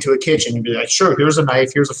walk into a kitchen and be like, sure, here's a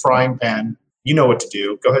knife, here's a frying pan. You know what to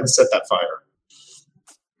do. Go ahead and set that fire.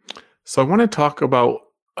 So I want to talk about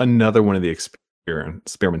another one of the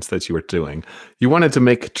experiments that you were doing. You wanted to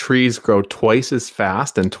make trees grow twice as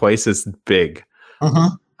fast and twice as big.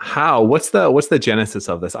 Mm-hmm. How? What's the genesis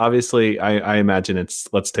of this? Obviously, I imagine it's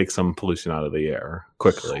let's take some pollution out of the air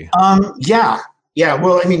quickly. Yeah.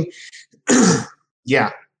 Well, I mean,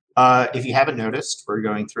 yeah. If you haven't noticed, we're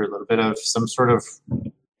going through a little bit of some sort of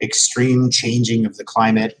extreme changing of the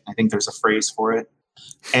climate. I think there's a phrase for it,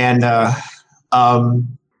 and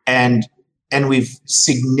we've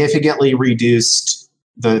significantly reduced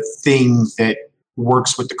the thing that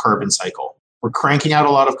works with the carbon cycle. We're cranking out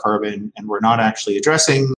a lot of carbon, and we're not actually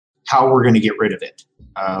addressing how we're going to get rid of it.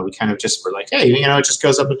 We kind of just were like, hey, it just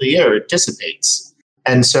goes up in the air, it dissipates.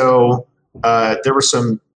 And so there was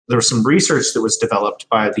some research that was developed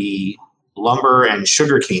by the lumber and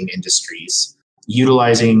sugarcane industries,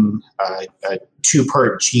 utilizing a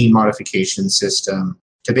 2-part gene modification system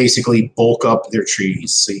to basically bulk up their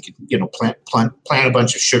trees. So you could plant a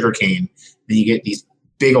bunch of sugarcane, then you get these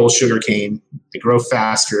big old sugarcane. They grow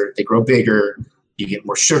faster, they grow bigger. You get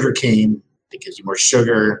more sugarcane, it gives you more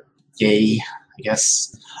sugar. Yay, I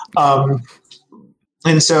guess.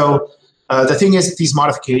 And so the thing is that these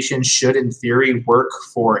modifications should, in theory, work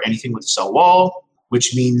for anything with a cell wall,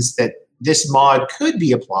 which means that this mod could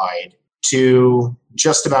be applied to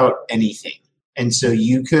just about anything. And so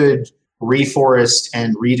you could reforest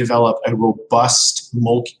and redevelop a robust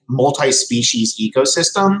multi-species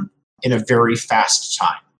ecosystem in a very fast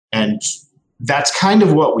time. And that's kind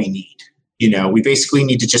of what we need. We basically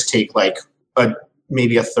need to just take like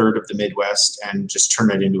maybe a third of the Midwest and just turn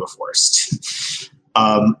it into a forest.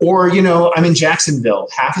 Or I'm in Jacksonville.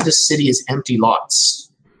 Half of the city is empty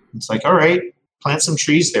lots. It's like, all right, plant some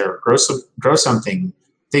trees there, grow something.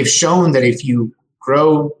 They've shown that if you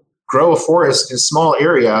grow a forest in a small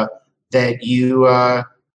area, that you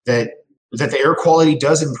that the air quality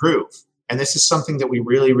does improve. And this is something that we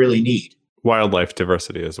really, really need. Wildlife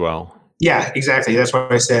diversity as well. Yeah, exactly. That's why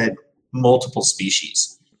I said multiple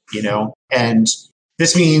species, and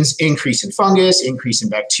this means increase in fungus, increase in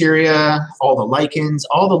bacteria, all the lichens,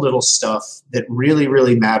 all the little stuff that really,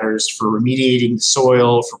 really matters for remediating the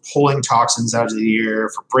soil, for pulling toxins out of the air,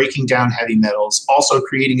 for breaking down heavy metals, also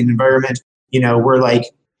creating an environment, we're like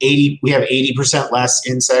we have 80% less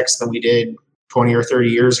insects than we did 20 or 30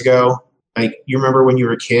 years ago. Like, you remember when you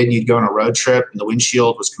were a kid and you'd go on a road trip and the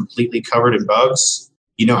windshield was completely covered in bugs?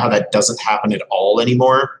 You know how that doesn't happen at all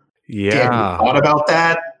anymore? Yeah. You thought about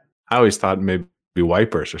that? I always thought maybe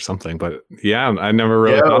wipers or something, but yeah, I never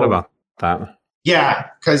really thought about that. Yeah,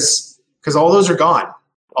 because all those are gone.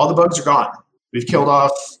 All the bugs are gone. We've killed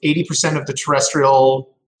off 80% of the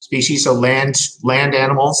terrestrial species, so land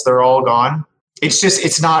animals, they're all gone.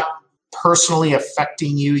 It's not personally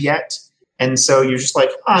affecting you yet. And so you're just like,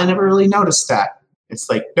 I never really noticed that. It's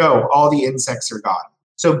like, no, all the insects are gone.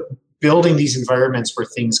 So building these environments where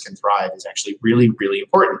things can thrive is actually really, really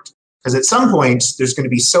important. Because at some point, there's going to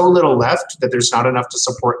be so little left that there's not enough to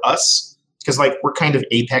support us. Because we're kind of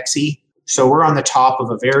apexy. So we're on the top of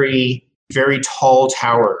a very, very tall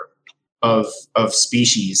tower of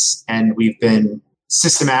species. And we've been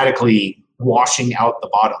systematically washing out the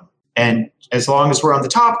bottom. And as long as we're on the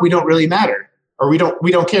top, we don't really matter. Or we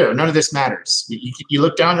don't care. None of this matters. You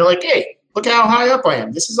look down, you're like, hey, look at how high up I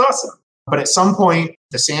am. This is awesome. But at some point,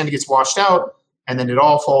 the sand gets washed out, and then it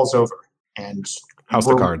all falls over. And House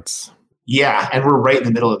of Cards. Yeah, and we're right in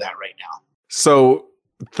the middle of that right now. So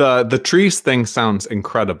the trees thing sounds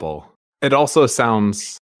incredible. It also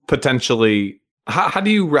sounds potentially. How do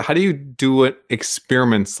you do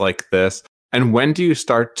experiments like this? And when do you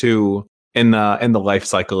start to in the life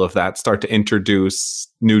cycle of that start to introduce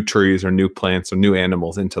new trees or new plants or new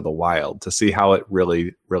animals into the wild to see how it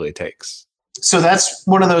really, really takes? So that's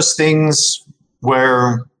one of those things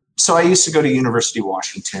where, so I used to go to University of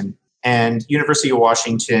Washington, and University of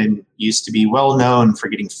Washington used to be well known for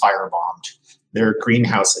getting firebombed. Their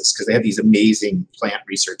greenhouses, because they have these amazing plant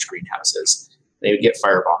research greenhouses, they would get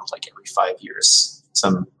firebombed like every 5 years.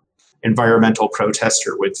 Some environmental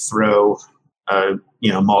protester would throw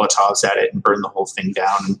Molotovs at it and burn the whole thing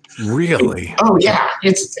down. Really? Oh yeah,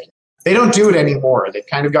 it's a thing. They don't do it anymore. They've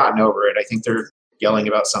kind of gotten over it. I think they're yelling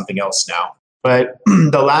about something else now. But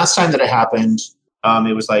the last time that it happened,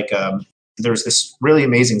 it was like there was this really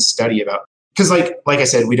amazing study about, because like I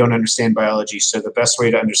said, we don't understand biology. So the best way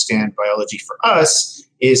to understand biology for us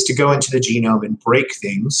is to go into the genome and break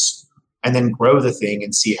things and then grow the thing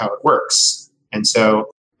and see how it works. And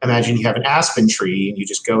so imagine you have an aspen tree and you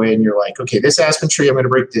just go in, you're like, okay, this aspen tree, I'm going to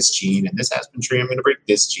break this gene, and this aspen tree, I'm going to break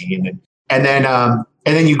this gene. And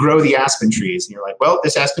then you grow the aspen trees and you're like, well,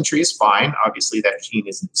 this aspen tree is fine. Obviously that gene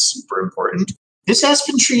isn't super important. This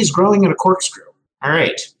aspen tree is growing in a corkscrew. All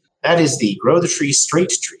right. That is the grow the tree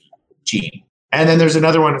straight tree gene. And then there's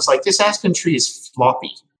another one. It's like, this aspen tree is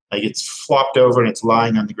floppy. Like it's flopped over and it's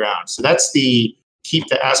lying on the ground. So that's the keep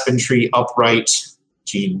the aspen tree upright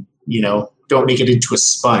gene, don't make it into a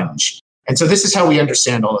sponge. And so this is how we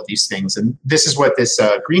understand all of these things. And this is what this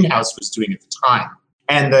greenhouse was doing at the time.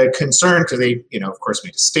 And the concern, because they, of course,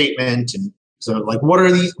 made a statement. And so like, what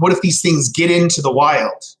if these things get into the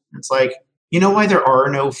wild? And it's like, you know why there are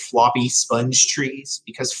no floppy sponge trees?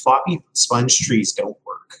 Because floppy sponge trees don't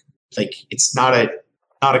work. Like it's not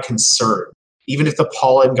a concern. Even if the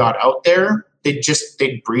pollen got out there,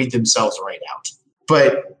 they'd breed themselves right out.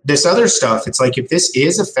 But this other stuff, it's like if this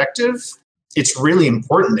is effective, it's really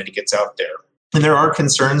important that it gets out there. And there are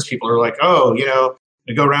concerns. People are like, to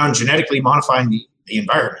go around genetically modifying the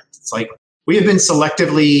environment. It's like we have been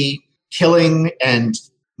selectively killing and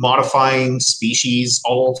modifying species,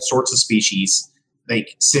 all sorts of species,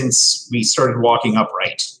 like since we started walking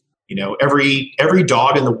upright. Every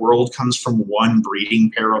dog in the world comes from one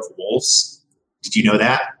breeding pair of wolves. Did you know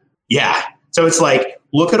that? Yeah. So it's like,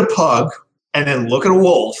 look at a pug and then look at a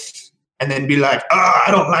wolf and then be like, I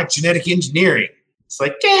don't like genetic engineering. It's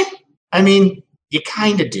like, you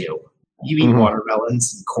kind of do. You eat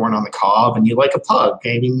watermelons and corn on the cob and you like a pug.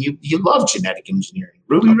 I mean, you love genetic engineering.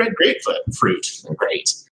 Ruby red grapefruit. They're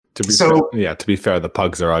great. To be fair, the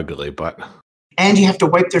pugs are ugly, but... And you have to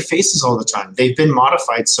wipe their faces all the time. They've been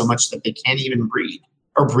modified so much that they can't even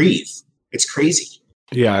breathe. It's crazy.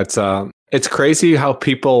 Yeah, it's crazy how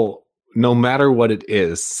people, no matter what it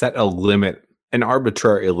is, set a limit, an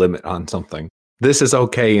arbitrary limit on something. This is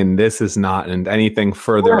okay and this is not, and anything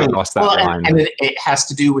further across that line. And it has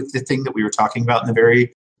to do with the thing that we were talking about in the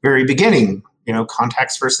very, very beginning,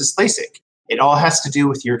 contacts versus LASIK. It all has to do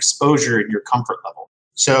with your exposure and your comfort level.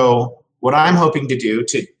 So what I'm hoping to do,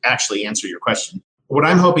 to actually answer your question, what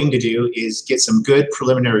I'm hoping to do is get some good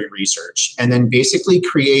preliminary research and then basically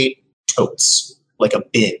create totes, like a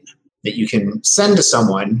bin that you can send to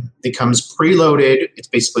someone that comes preloaded. It's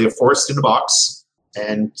basically a forest in a box.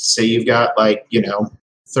 And say you've got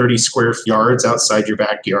 30 square yards outside your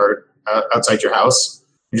backyard, outside your house.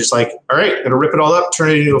 You're just like, all right, I'm going to rip it all up, turn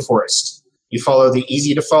it into a forest. You follow the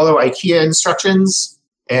easy to follow IKEA instructions.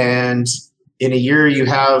 And in a year you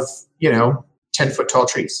have, 10-foot tall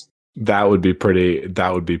trees. That would be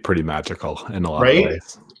pretty magical in a lot of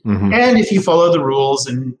ways. Mm-hmm. And if you follow the rules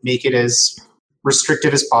and make it as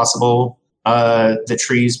restrictive as possible, the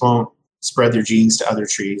trees won't spread their genes to other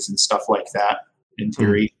trees and stuff like that. In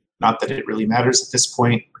theory, not that it really matters at this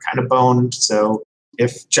point. We're kind of boned. So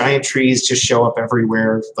if giant trees just show up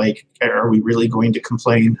everywhere, are we really going to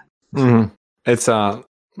complain? Mm-hmm. It's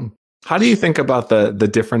how do you think about the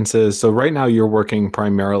differences? So right now you're working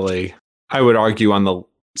primarily, I would argue,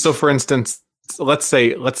 so for instance, let's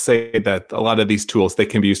say that a lot of these tools, they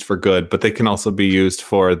can be used for good, but they can also be used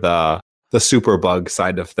for the superbug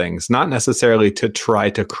side of things, not necessarily to try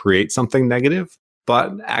to create something negative,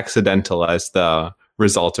 but accidental as the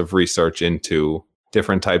result of research into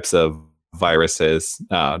different types of viruses,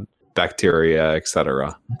 bacteria,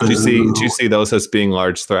 etc. Do you see those as being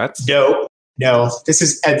large threats? No. This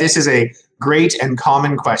is a great and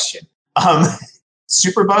common question.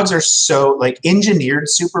 Superbugs are so engineered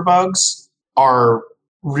superbugs are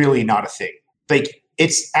really not a thing.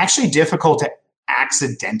 It's actually difficult to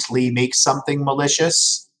accidentally make something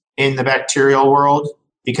malicious in the bacterial world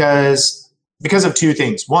because of two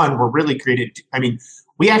things. One, we're really created.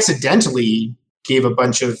 We accidentally gave a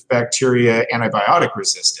bunch of bacteria antibiotic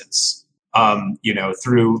resistance,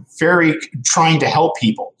 through trying to help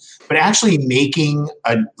people. But actually making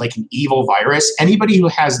an evil virus, anybody who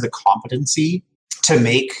has the competency to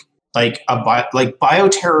make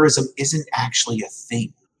bioterrorism isn't actually a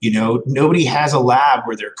thing. Nobody has a lab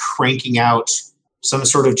where they're cranking out some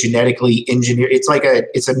sort of genetically engineered. It's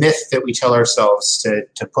a myth that we tell ourselves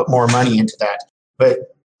to put more money into that.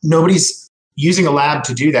 But nobody's using a lab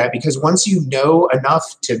to do that, because once you know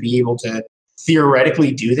enough to be able to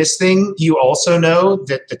theoretically do this thing, you also know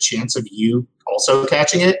that the chance of you also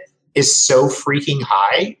catching it is so freaking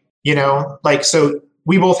high, so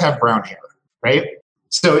we both have brown hair, right?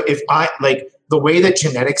 So if the way that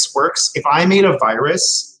genetics works, if I made a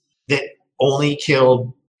virus that only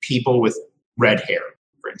killed people with red hair,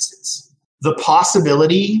 for instance, the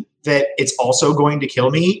possibility that it's also going to kill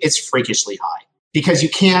me is freakishly high, because you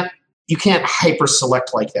can't hyper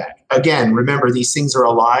select like that. Again, remember, these things are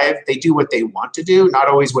alive. They do what they want to do, not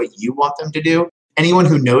always what you want them to do. Anyone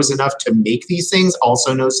who knows enough to make these things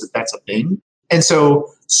also knows that that's a thing. And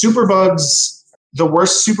so superbugs, the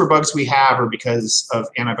worst superbugs we have are because of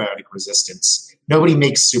antibiotic resistance. Nobody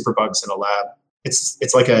makes superbugs in a lab. It's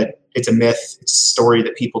a myth. It's a story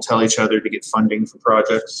that people tell each other to get funding for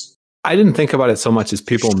projects. I didn't think about it so much as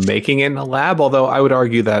people making it in a lab, although I would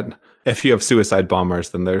argue that if you have suicide bombers,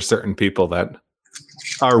 then there's certain people that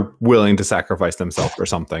are willing to sacrifice themselves for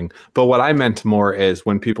something. But what I meant more is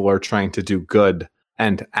when people are trying to do good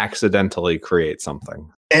and accidentally create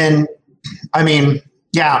something. And I mean,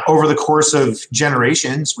 yeah, over the course of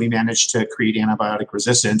generations, we managed to create antibiotic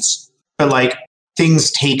resistance, but things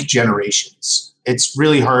take generations. It's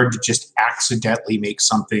really hard to just accidentally make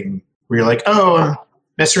something where you're like, oh, I'm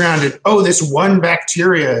messing around and, oh, this one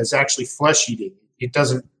bacteria is actually flesh eating. It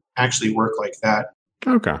doesn't actually work like that.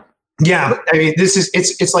 Okay. Yeah. I mean,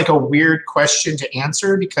 it's like a weird question to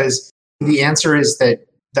answer, because the answer is that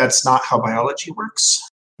that's not how biology works.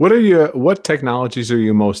 What technologies are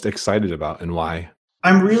you most excited about, and why?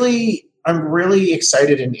 I'm really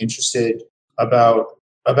excited and interested about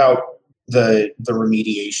the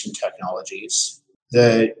remediation technologies,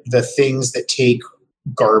 the things that take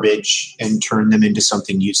garbage and turn them into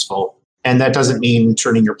something useful. And that doesn't mean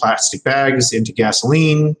turning your plastic bags into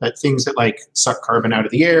gasoline, but things that suck carbon out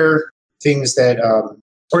of the air, things that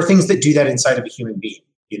do that inside of a human being.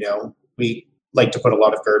 We like to put a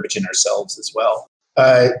lot of garbage in ourselves as well.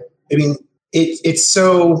 It's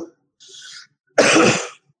so.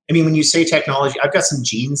 When you say technology, I've got some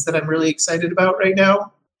genes that I'm really excited about right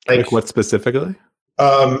now. Like what specifically?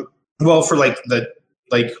 Well, for the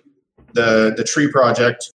tree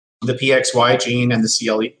project, the PXY gene and the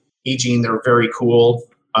CLE gene, they're very cool.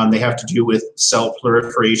 They have to do with cell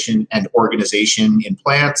proliferation and organization in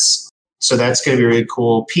plants. So that's going to be really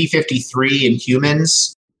cool. P53 in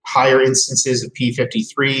humans, higher instances of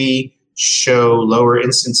P53 show lower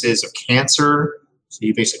instances of cancer. So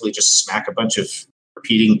you basically just smack a bunch of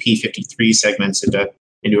repeating P53 segments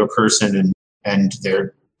into a person, and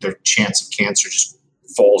their chance of cancer just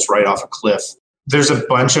falls right off a cliff. There's a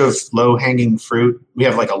bunch of low-hanging fruit. We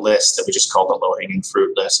have a list that we just call the low-hanging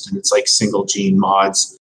fruit list, and it's single gene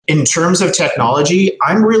mods. In terms of technology,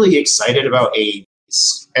 I'm really excited about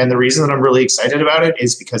AAVs. And the reason that I'm really excited about it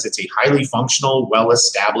is because it's a highly functional,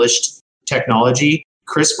 well-established technology.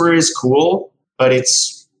 CRISPR is cool, but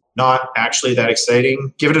it's not actually that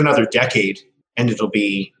exciting. Give it another decade, and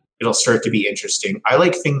it'll start to be interesting. I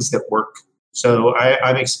like things that work. So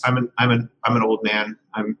I'm an old man.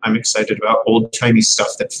 I'm excited about old timey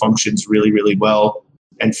stuff that functions really, really well.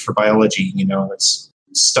 And for biology, it's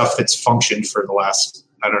stuff that's functioned for the last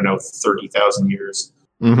 30,000 years.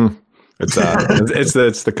 Mm-hmm.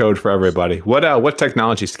 It's the code for everybody. What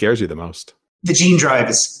technology scares you the most? The gene drive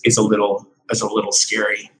is a little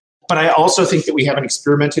scary, but I also think that we haven't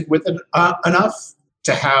experimented with it enough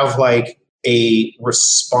to have a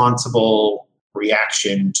responsible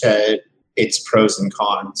reaction to its pros and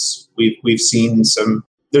cons. We've seen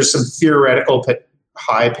there's some theoretical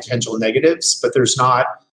high potential negatives, but there's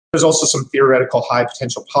also some theoretical high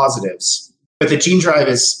potential positives. But the gene drive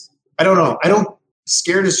is, I don't know.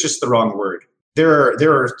 Scared is just the wrong word. There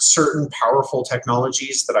are certain powerful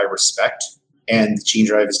technologies that I respect, and the gene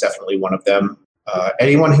drive is definitely one of them.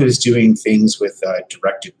 Anyone who's doing things with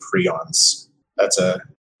directed prions, that's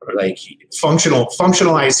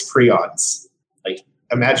functionalized prions.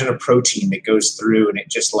 Imagine a protein that goes through and it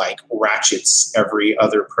just ratchets every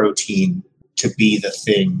other protein to be the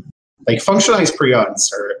thing. Functionalized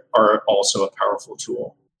prions are also a powerful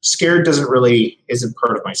tool. Scared isn't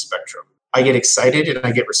part of my spectrum. I get excited and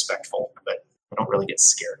I get respectful, but I don't really get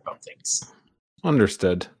scared about things.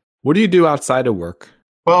 Understood. What do you do outside of work?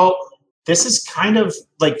 Well, this is kind of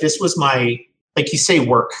this was my, you say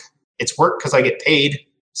work. It's work because I get paid.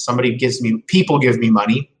 People give me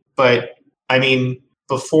money. But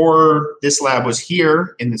before this lab was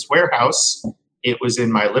here in this warehouse, it was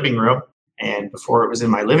in my living room. And before it was in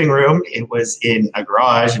my living room, it was in a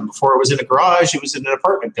garage. And before it was in a garage, it was in an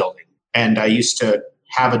apartment building. And I used to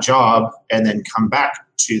have a job and then come back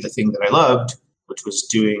to the thing that I loved, which was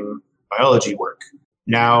doing biology work.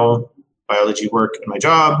 Now, biology work and my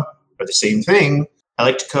job are the same thing. I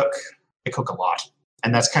like to cook. I cook a lot.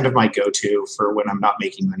 And that's kind of my go-to for when I'm not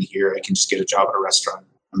making money here. I can just get a job at a restaurant.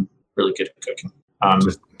 I'm really good at cooking.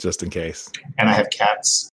 Just in case. And I have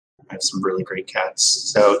cats. I have some really great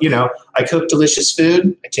cats. So, I cook delicious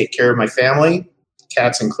food. I take care of my family,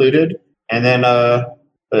 cats included. And then,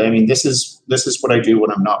 this is what I do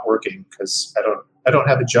when I'm not working because I don't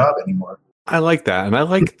have a job anymore. I like that. And I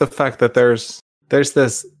like the fact that there's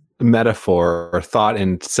this metaphor or thought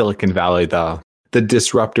in Silicon Valley, the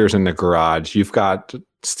disruptors in the garage. You've got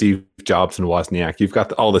Steve Jobs and Wozniak. You've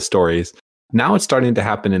got all the stories. Now it's starting to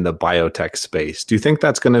happen in the biotech space. Do you think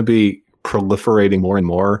that's going to be proliferating more and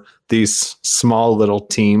more, these small little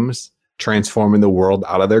teams transforming the world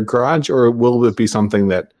out of their garage? Or will it be something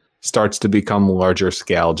that starts to become larger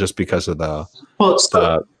scale just because of the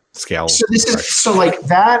scale? So this is so like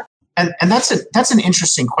that. And that's an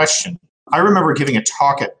interesting question. I remember giving a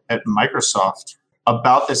talk at Microsoft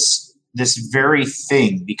about this very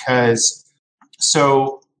thing because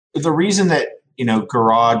so the reason that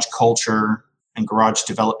garage culture and garage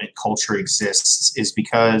development culture exists is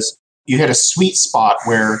because you had a sweet spot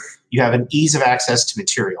where you have an ease of access to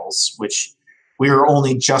materials, which we are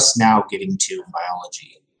only just now getting to in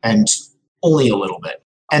biology, and only a little bit.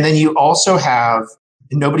 And then you also have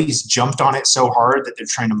nobody's jumped on it so hard that they're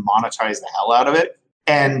trying to monetize the hell out of it.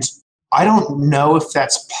 And I don't know if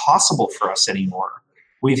that's possible for us anymore.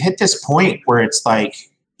 We've hit this point where it's like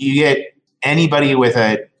you get anybody with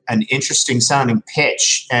an interesting sounding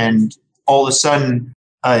pitch and all of a sudden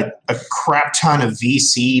a crap ton of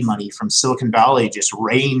VC money from Silicon Valley just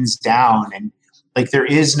rains down and like there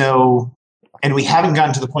is no, and we haven't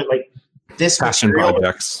gotten to the point like this passion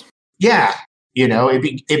projects. Yeah.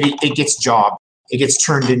 It gets job. It gets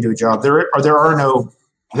turned into a job. There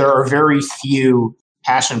are very few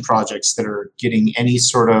passion projects that are getting any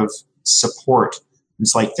sort of support.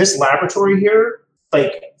 It's like this laboratory here,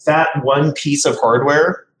 like that one piece of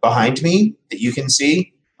hardware behind me that you can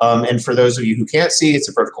see. And for those of you who can't see, it's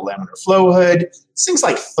a vertical laminar flow hood. This thing's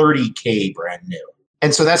like $30K brand new.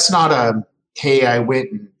 And so that's not hey, I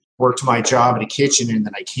went and worked my job in a kitchen and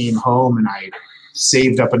then I came home and I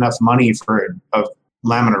saved up enough money for a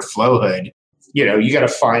laminar flow hood. You got to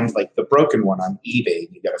find like the broken one on eBay.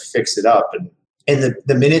 You got to fix it up. And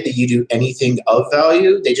the minute that you do anything of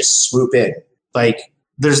value, they just swoop in. Like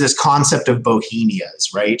there's this concept of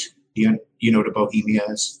bohemias, right? You know what a bohemia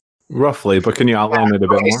is? Roughly, but can you outline it a bit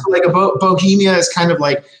more? So like a bohemia is kind of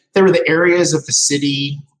like there were the areas of the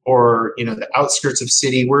city or, the outskirts of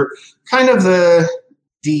city where kind of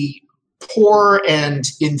the poor and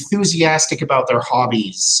enthusiastic about their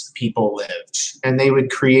hobbies people lived. And they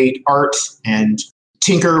would create art and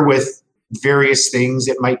tinker with various things.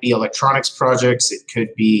 It might be electronics projects. It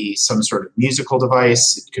could be some sort of musical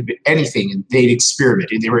device. It could be anything. And they'd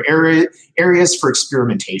experiment. And they were areas for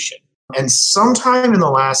experimentation. And sometime in the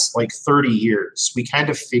last 30 years, we kind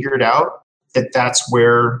of figured out that that's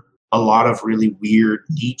where a lot of really weird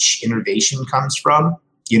niche innovation comes from,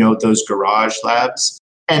 those garage labs.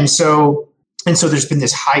 And so there's been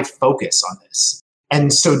this high focus on this.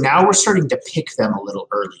 And so now we're starting to pick them a little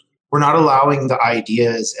early. We're not allowing the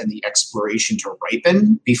ideas and the exploration to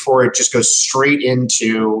ripen before it just goes straight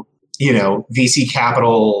into, VC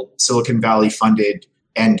capital, Silicon Valley funded,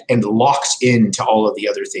 and locked into all of the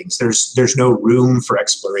other things. There's no room for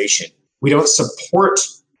exploration. We don't support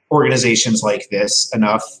organizations like this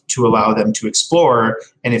enough to allow them to explore.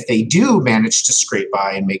 And if they do manage to scrape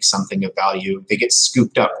by and make something of value, they get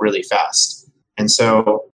scooped up really fast. And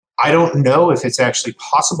so I don't know if it's actually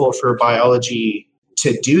possible for biology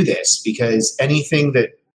to do this because anything that,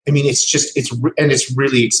 it's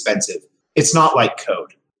really expensive. It's not like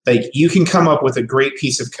code. Like you can come up with a great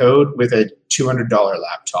piece of code with a $200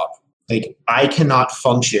 laptop. Like I cannot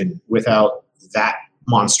function without that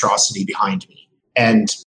monstrosity behind me.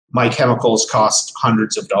 And my chemicals cost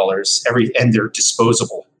hundreds of dollars and they're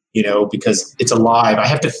disposable, because it's alive. I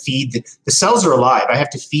have to feed the cells are alive. I have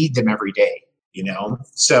to feed them every day,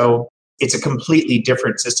 So it's a completely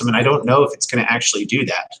different system. And I don't know if it's going to actually do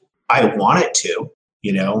that. I want it to,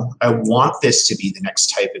 I want this to be the next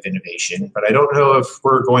type of innovation, but I don't know if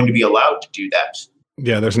we're going to be allowed to do that.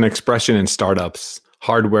 Yeah, there's an expression in startups,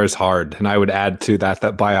 hardware is hard. And I would add to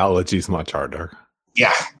that biology is much harder.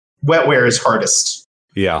 Yeah, wetware is hardest.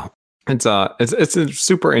 Yeah, it's a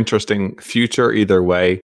super interesting future either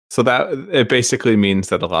way. So that it basically means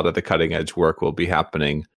that a lot of the cutting edge work will be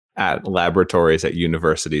happening at laboratories, at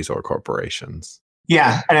universities or corporations.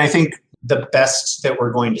 Yeah, and I think the best that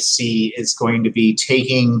we're going to see is going to be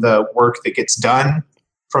taking the work that gets done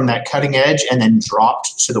from that cutting edge and then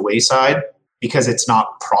dropped to the wayside because it's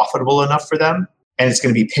not profitable enough for them. and it's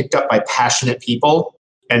going to be picked up by passionate people,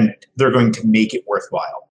 and they're going to make it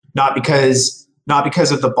worthwhile. Not because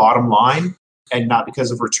of the bottom line and not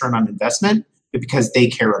because of return on investment, but because they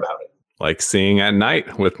care about it. Like seeing at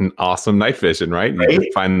night with an awesome night vision, right?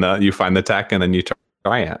 You find the tech and then you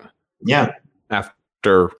try it. Yeah.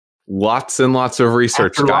 After lots and lots of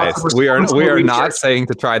research, guys. We are not saying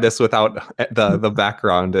to try this without the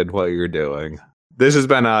background and what you're doing. This has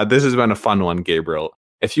been a fun one, Gabriel.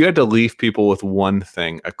 If you had to leave people with one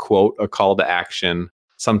thing, a quote, a call to action,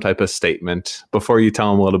 some type of statement, before you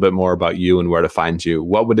tell them a little bit more about you and where to find you,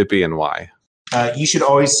 what would it be and why? You should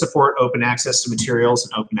always support open access to materials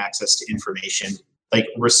and open access to information. Like,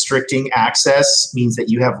 restricting access means that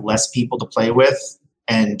you have less people to play with.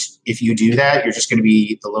 And if you do that, you're just going to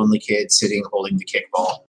be the lonely kid sitting holding the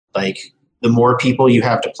kickball. Like, the more people you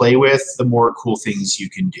have to play with, the more cool things you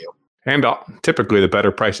can do. And typically the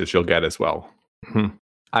better prices you'll get as well.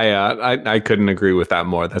 I couldn't agree with that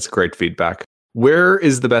more. That's great feedback. Where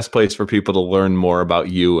is the best place for people to learn more about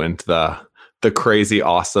you and the crazy,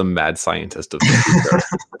 awesome, mad scientist of the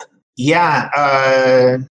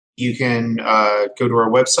future? You can go to our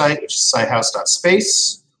website, which is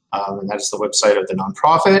scihouse.space, and that is the website of the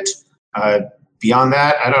nonprofit. Beyond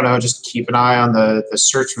that, I don't know, just keep an eye on the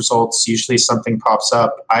search results. Usually something pops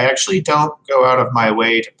up. I actually don't go out of my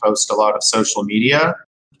way to post a lot of social media.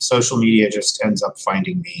 Social media just ends up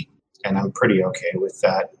finding me, and I'm pretty okay with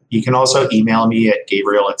that. You can also email me at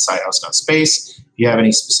gabriel@scihouse.space. If you have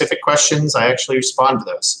any specific questions, I actually respond to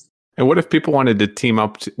those. And what if people wanted to team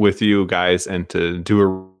up with you guys and to do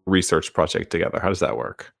a research project together? How does that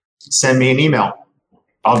work? Send me an email.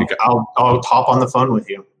 I'll hop on the phone with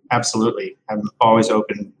you. Absolutely. I'm always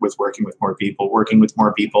open with working with more people. Working with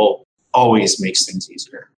more people always makes things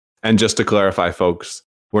easier. And just to clarify, folks,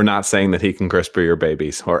 we're not saying that he can CRISPR your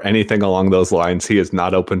babies or anything along those lines. He is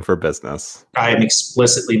not open for business. I am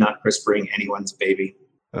explicitly not CRISPRing anyone's baby.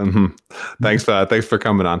 Thanks for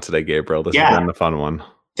coming on today, Gabriel. This has been a fun one.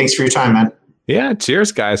 Thanks for your time, man. Yeah,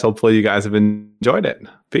 cheers, guys. Hopefully you guys have enjoyed it.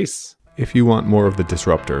 Peace. If you want more of the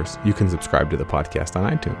Disruptors, you can subscribe to the podcast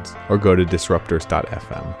on iTunes or go to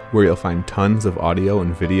disruptors.fm, where you'll find tons of audio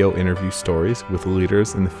and video interview stories with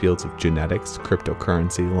leaders in the fields of genetics,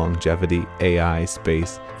 cryptocurrency, longevity, AI,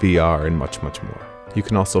 space, VR, and much, much more. You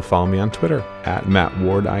can also follow me on Twitter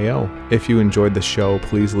 @MattWardIO. If you enjoyed the show,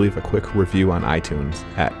 please leave a quick review on iTunes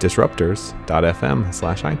at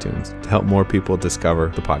disruptors.fm/iTunes to help more people discover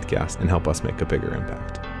the podcast and help us make a bigger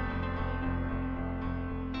impact.